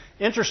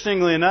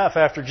 Interestingly enough,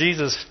 after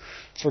Jesus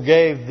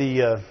forgave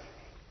the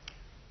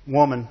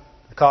woman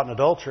caught in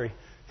adultery,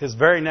 his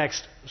very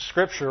next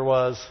scripture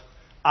was,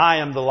 I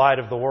am the light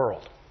of the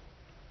world.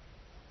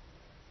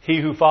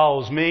 He who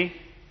follows me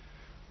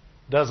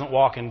doesn't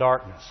walk in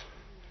darkness,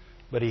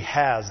 but he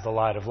has the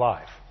light of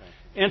life.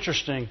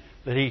 Interesting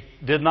that he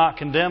did not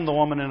condemn the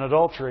woman in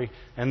adultery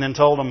and then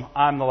told him,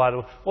 I'm the light of the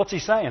world. What's he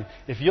saying?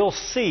 If you'll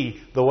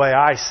see the way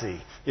I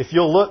see, if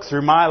you'll look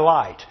through my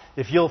light,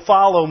 if you'll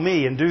follow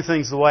me and do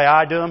things the way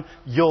I do them,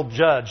 you'll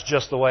judge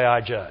just the way I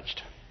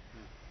judged.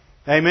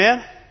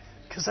 Amen?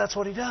 Because that's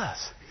what He does.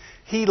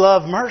 He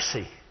loved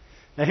mercy.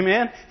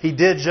 Amen? He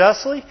did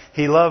justly,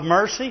 he loved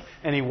mercy,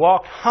 and he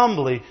walked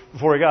humbly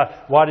before God.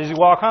 Why does he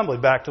walk humbly?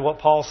 Back to what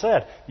Paul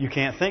said. You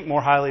can't think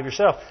more highly of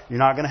yourself. You're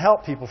not going to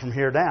help people from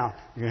here down.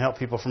 You're going to help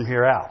people from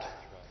here out.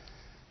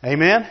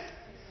 Amen?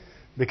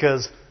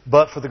 Because,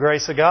 but for the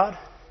grace of God,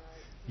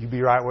 you'd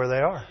be right where they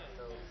are.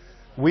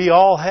 We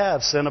all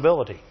have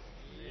sinability.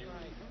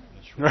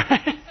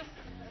 Right?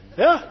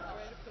 Yeah.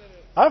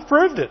 I've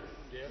proved it.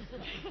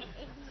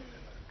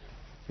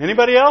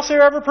 Anybody else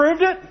here ever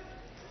proved it?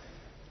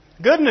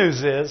 Good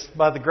news is,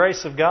 by the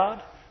grace of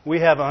God, we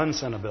have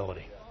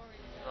unsinability.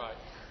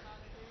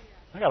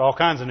 I got all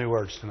kinds of new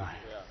words tonight.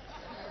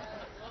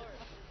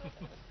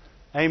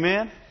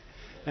 Amen?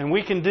 And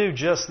we can do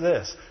just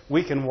this.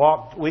 We can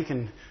walk, we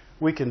can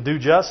do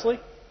justly,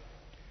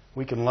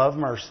 we can love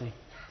mercy,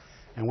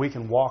 and we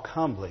can walk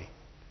humbly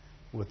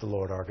with the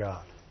Lord our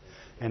God.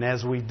 And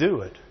as we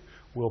do it,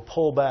 we'll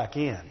pull back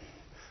in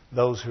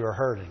those who are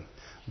hurting,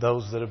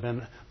 those that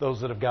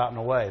have gotten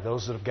away,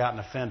 those that have gotten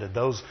offended,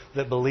 those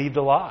that believed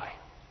a lie.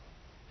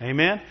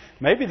 Amen?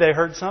 Maybe they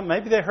heard something.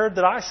 Maybe they heard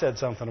that I said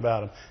something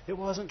about them. It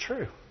wasn't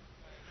true.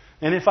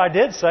 And if I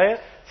did say it,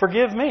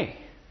 forgive me.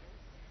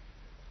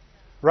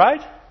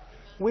 Right?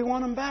 We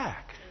want them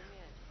back.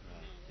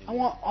 I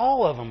want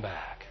all of them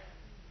back.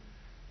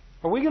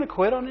 Are we going to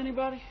quit on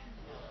anybody?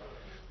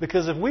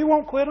 Because if we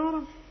won't quit on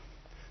them,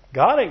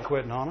 God ain't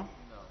quitting on them.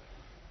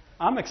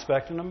 I'm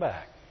expecting them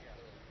back.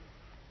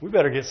 We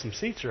better get some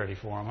seats ready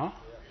for them, huh?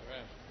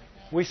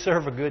 We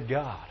serve a good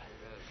God.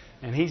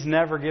 And He's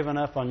never given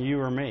up on you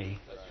or me.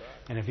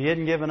 And if He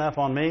hadn't given up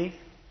on me,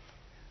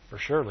 for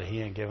surely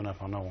He ain't given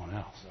up on no one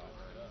else.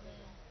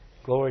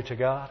 Glory to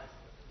God.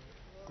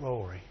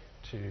 Glory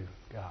to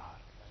God.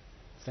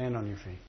 Stand on your feet.